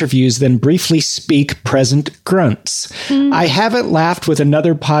longer interviews than briefly speak present grunts. I haven't laughed with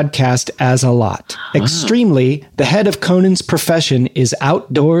another podcast as a lot. Wow. Extremely, the head of Conan's profession is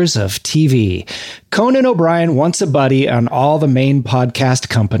outdoors of TV. Conan O'Brien wants a buddy on all the main podcast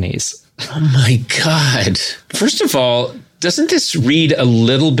companies. Oh my God. First of all, doesn't this read a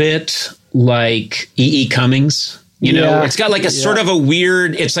little bit like E.E. Cummings? You know, it's got like a sort of a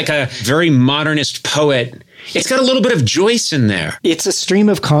weird, it's like a very modernist poet. It's got a little bit of Joyce in there. It's a stream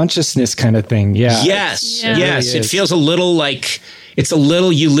of consciousness kind of thing. Yeah. Yes. It feels a little like, it's a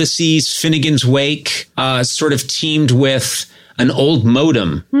little Ulysses Finnegan's Wake, sort of teamed with an old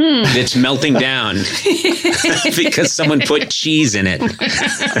modem that's melting down because someone put cheese in it.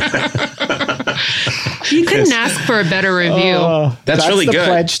 You couldn't ask for a better review. That's really the good.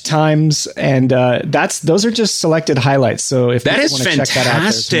 Pledge Times, and those are just selected highlights. So if that is fantastic, check that out,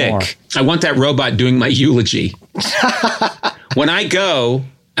 there's more. I want that robot doing my eulogy. When I go,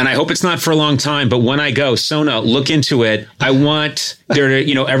 and I hope it's not for a long time, but when I go, Sona, look into it. I want there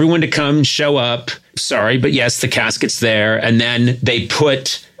to, everyone to come, show up. Sorry, but yes, the casket's there, and then they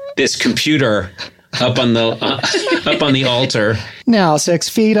put this computer up on the altar. Now 6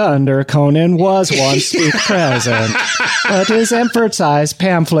 feet under, Conan was once speak present, but his emphasized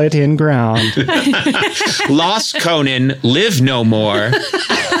pamphlet in ground. Lost Conan, live no more.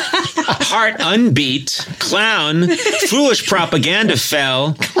 Heart unbeat, clown, foolish propaganda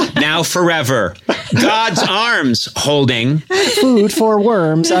fell, now forever. God's arms holding. Food for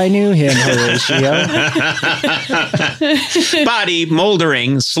worms, I knew him, Horatio. Body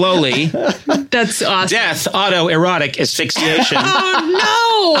moldering slowly. That's awesome. Death, autoerotic asphyxiation.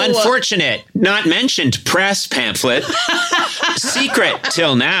 Oh, no! Unfortunate, not mentioned press pamphlet. Secret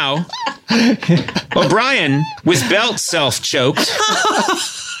till now. O'Brien with belt self-choked.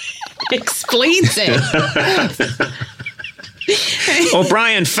 Explains it.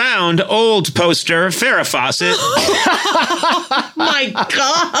 O'Brien found old poster Farrah Fawcett. My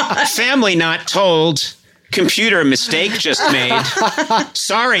God. Family not told. Computer mistake just made.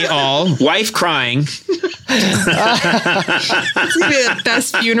 Sorry all. Wife crying. It's gonna be the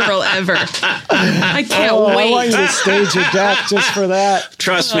best funeral ever. I can't wait. I want you to stage your death just for that.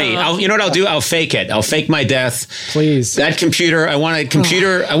 Trust me. You know what I'll do? I'll fake it. I'll fake my death. Please. That computer, I want I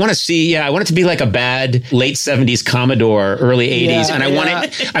want it to be like a bad late 70s Commodore, early 80s. And I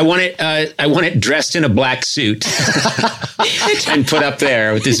want it dressed in a black suit and put up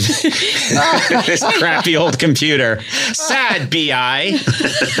there with this, this crappy old computer. Sad BI.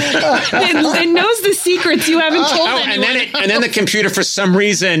 It knows the secrets you haven't told anyone. And then the computer, for some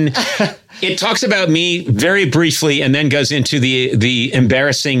reason, it talks about me very briefly and then goes into the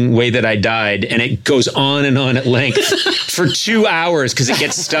embarrassing way that I died. And it goes on and on at length for 2 hours because it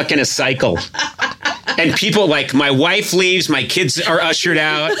gets stuck in a cycle. And people, like, my wife leaves, my kids are ushered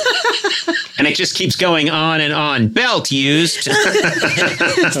out, and it just keeps going on and on. Belt used.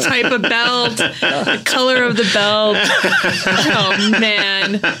 Type of belt, the color of the belt. Oh,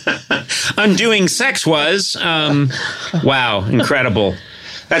 man. Undoing sex was, wow, incredible.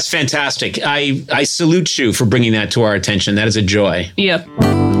 That's fantastic. I salute you for bringing that to our attention. That is a joy. Yep.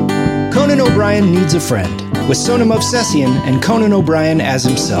 Conan O'Brien Needs a Friend, with Sona Movsesian and Conan O'Brien as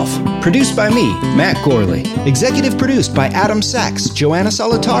himself. Produced by me, Matt Gorley. Executive produced by Adam Sachs, Joanna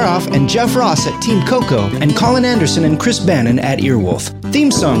Solitaroff, and Jeff Ross at Team Coco, and Colin Anderson and Chris Bannon at Earwolf.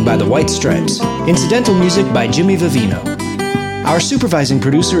 Theme song by the White Stripes. Incidental music by Jimmy Vivino. Our supervising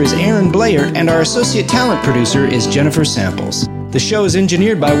producer is Aaron Blair, and our associate talent producer is Jennifer Samples. The show is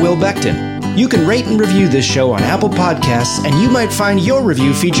engineered by Will Beckton. You can rate and review this show on Apple Podcasts, and you might find your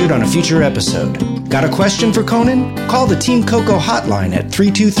review featured on a future episode. Got a question for Conan? Call the Team Coco hotline at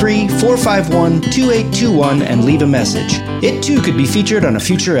 323-451-2821 and leave a message. It too could be featured on a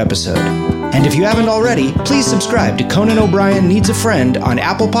future episode. And if you haven't already, please subscribe to Conan O'Brien Needs a Friend on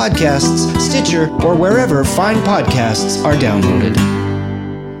Apple Podcasts, Stitcher, or wherever fine podcasts are downloaded.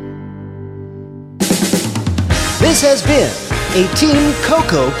 This has been a Team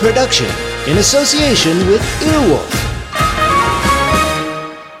Coco production in association with Earwolf.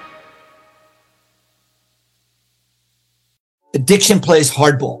 Addiction plays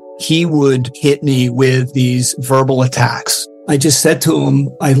hardball. He would hit me with these verbal attacks. I just said to him,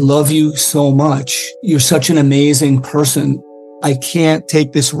 I love you so much. You're such an amazing person. I can't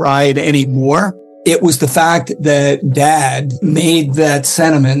take this ride anymore. It was the fact that Dad made that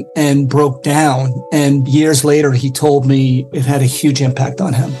sentiment and broke down. And years later, he told me it had a huge impact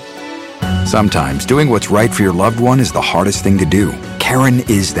on him. Sometimes doing what's right for your loved one is the hardest thing to do. Karen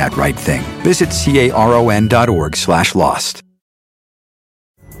is that right thing. Visit caron.org/lost.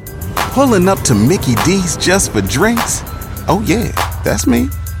 Pulling up to Mickey D's just for drinks? Oh yeah, that's me.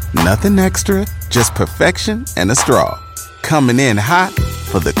 Nothing extra, just perfection and a straw. Coming in hot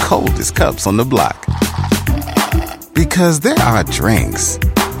for the coldest cups on the block. Because there are drinks.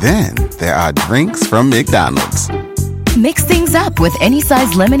 Then there are drinks from McDonald's. Mix things up with any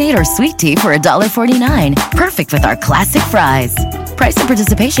size lemonade or sweet tea for $1.49. Perfect with our classic fries. Price and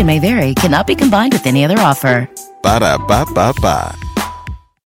participation may vary. Cannot be combined with any other offer. Ba-da-ba-ba-ba.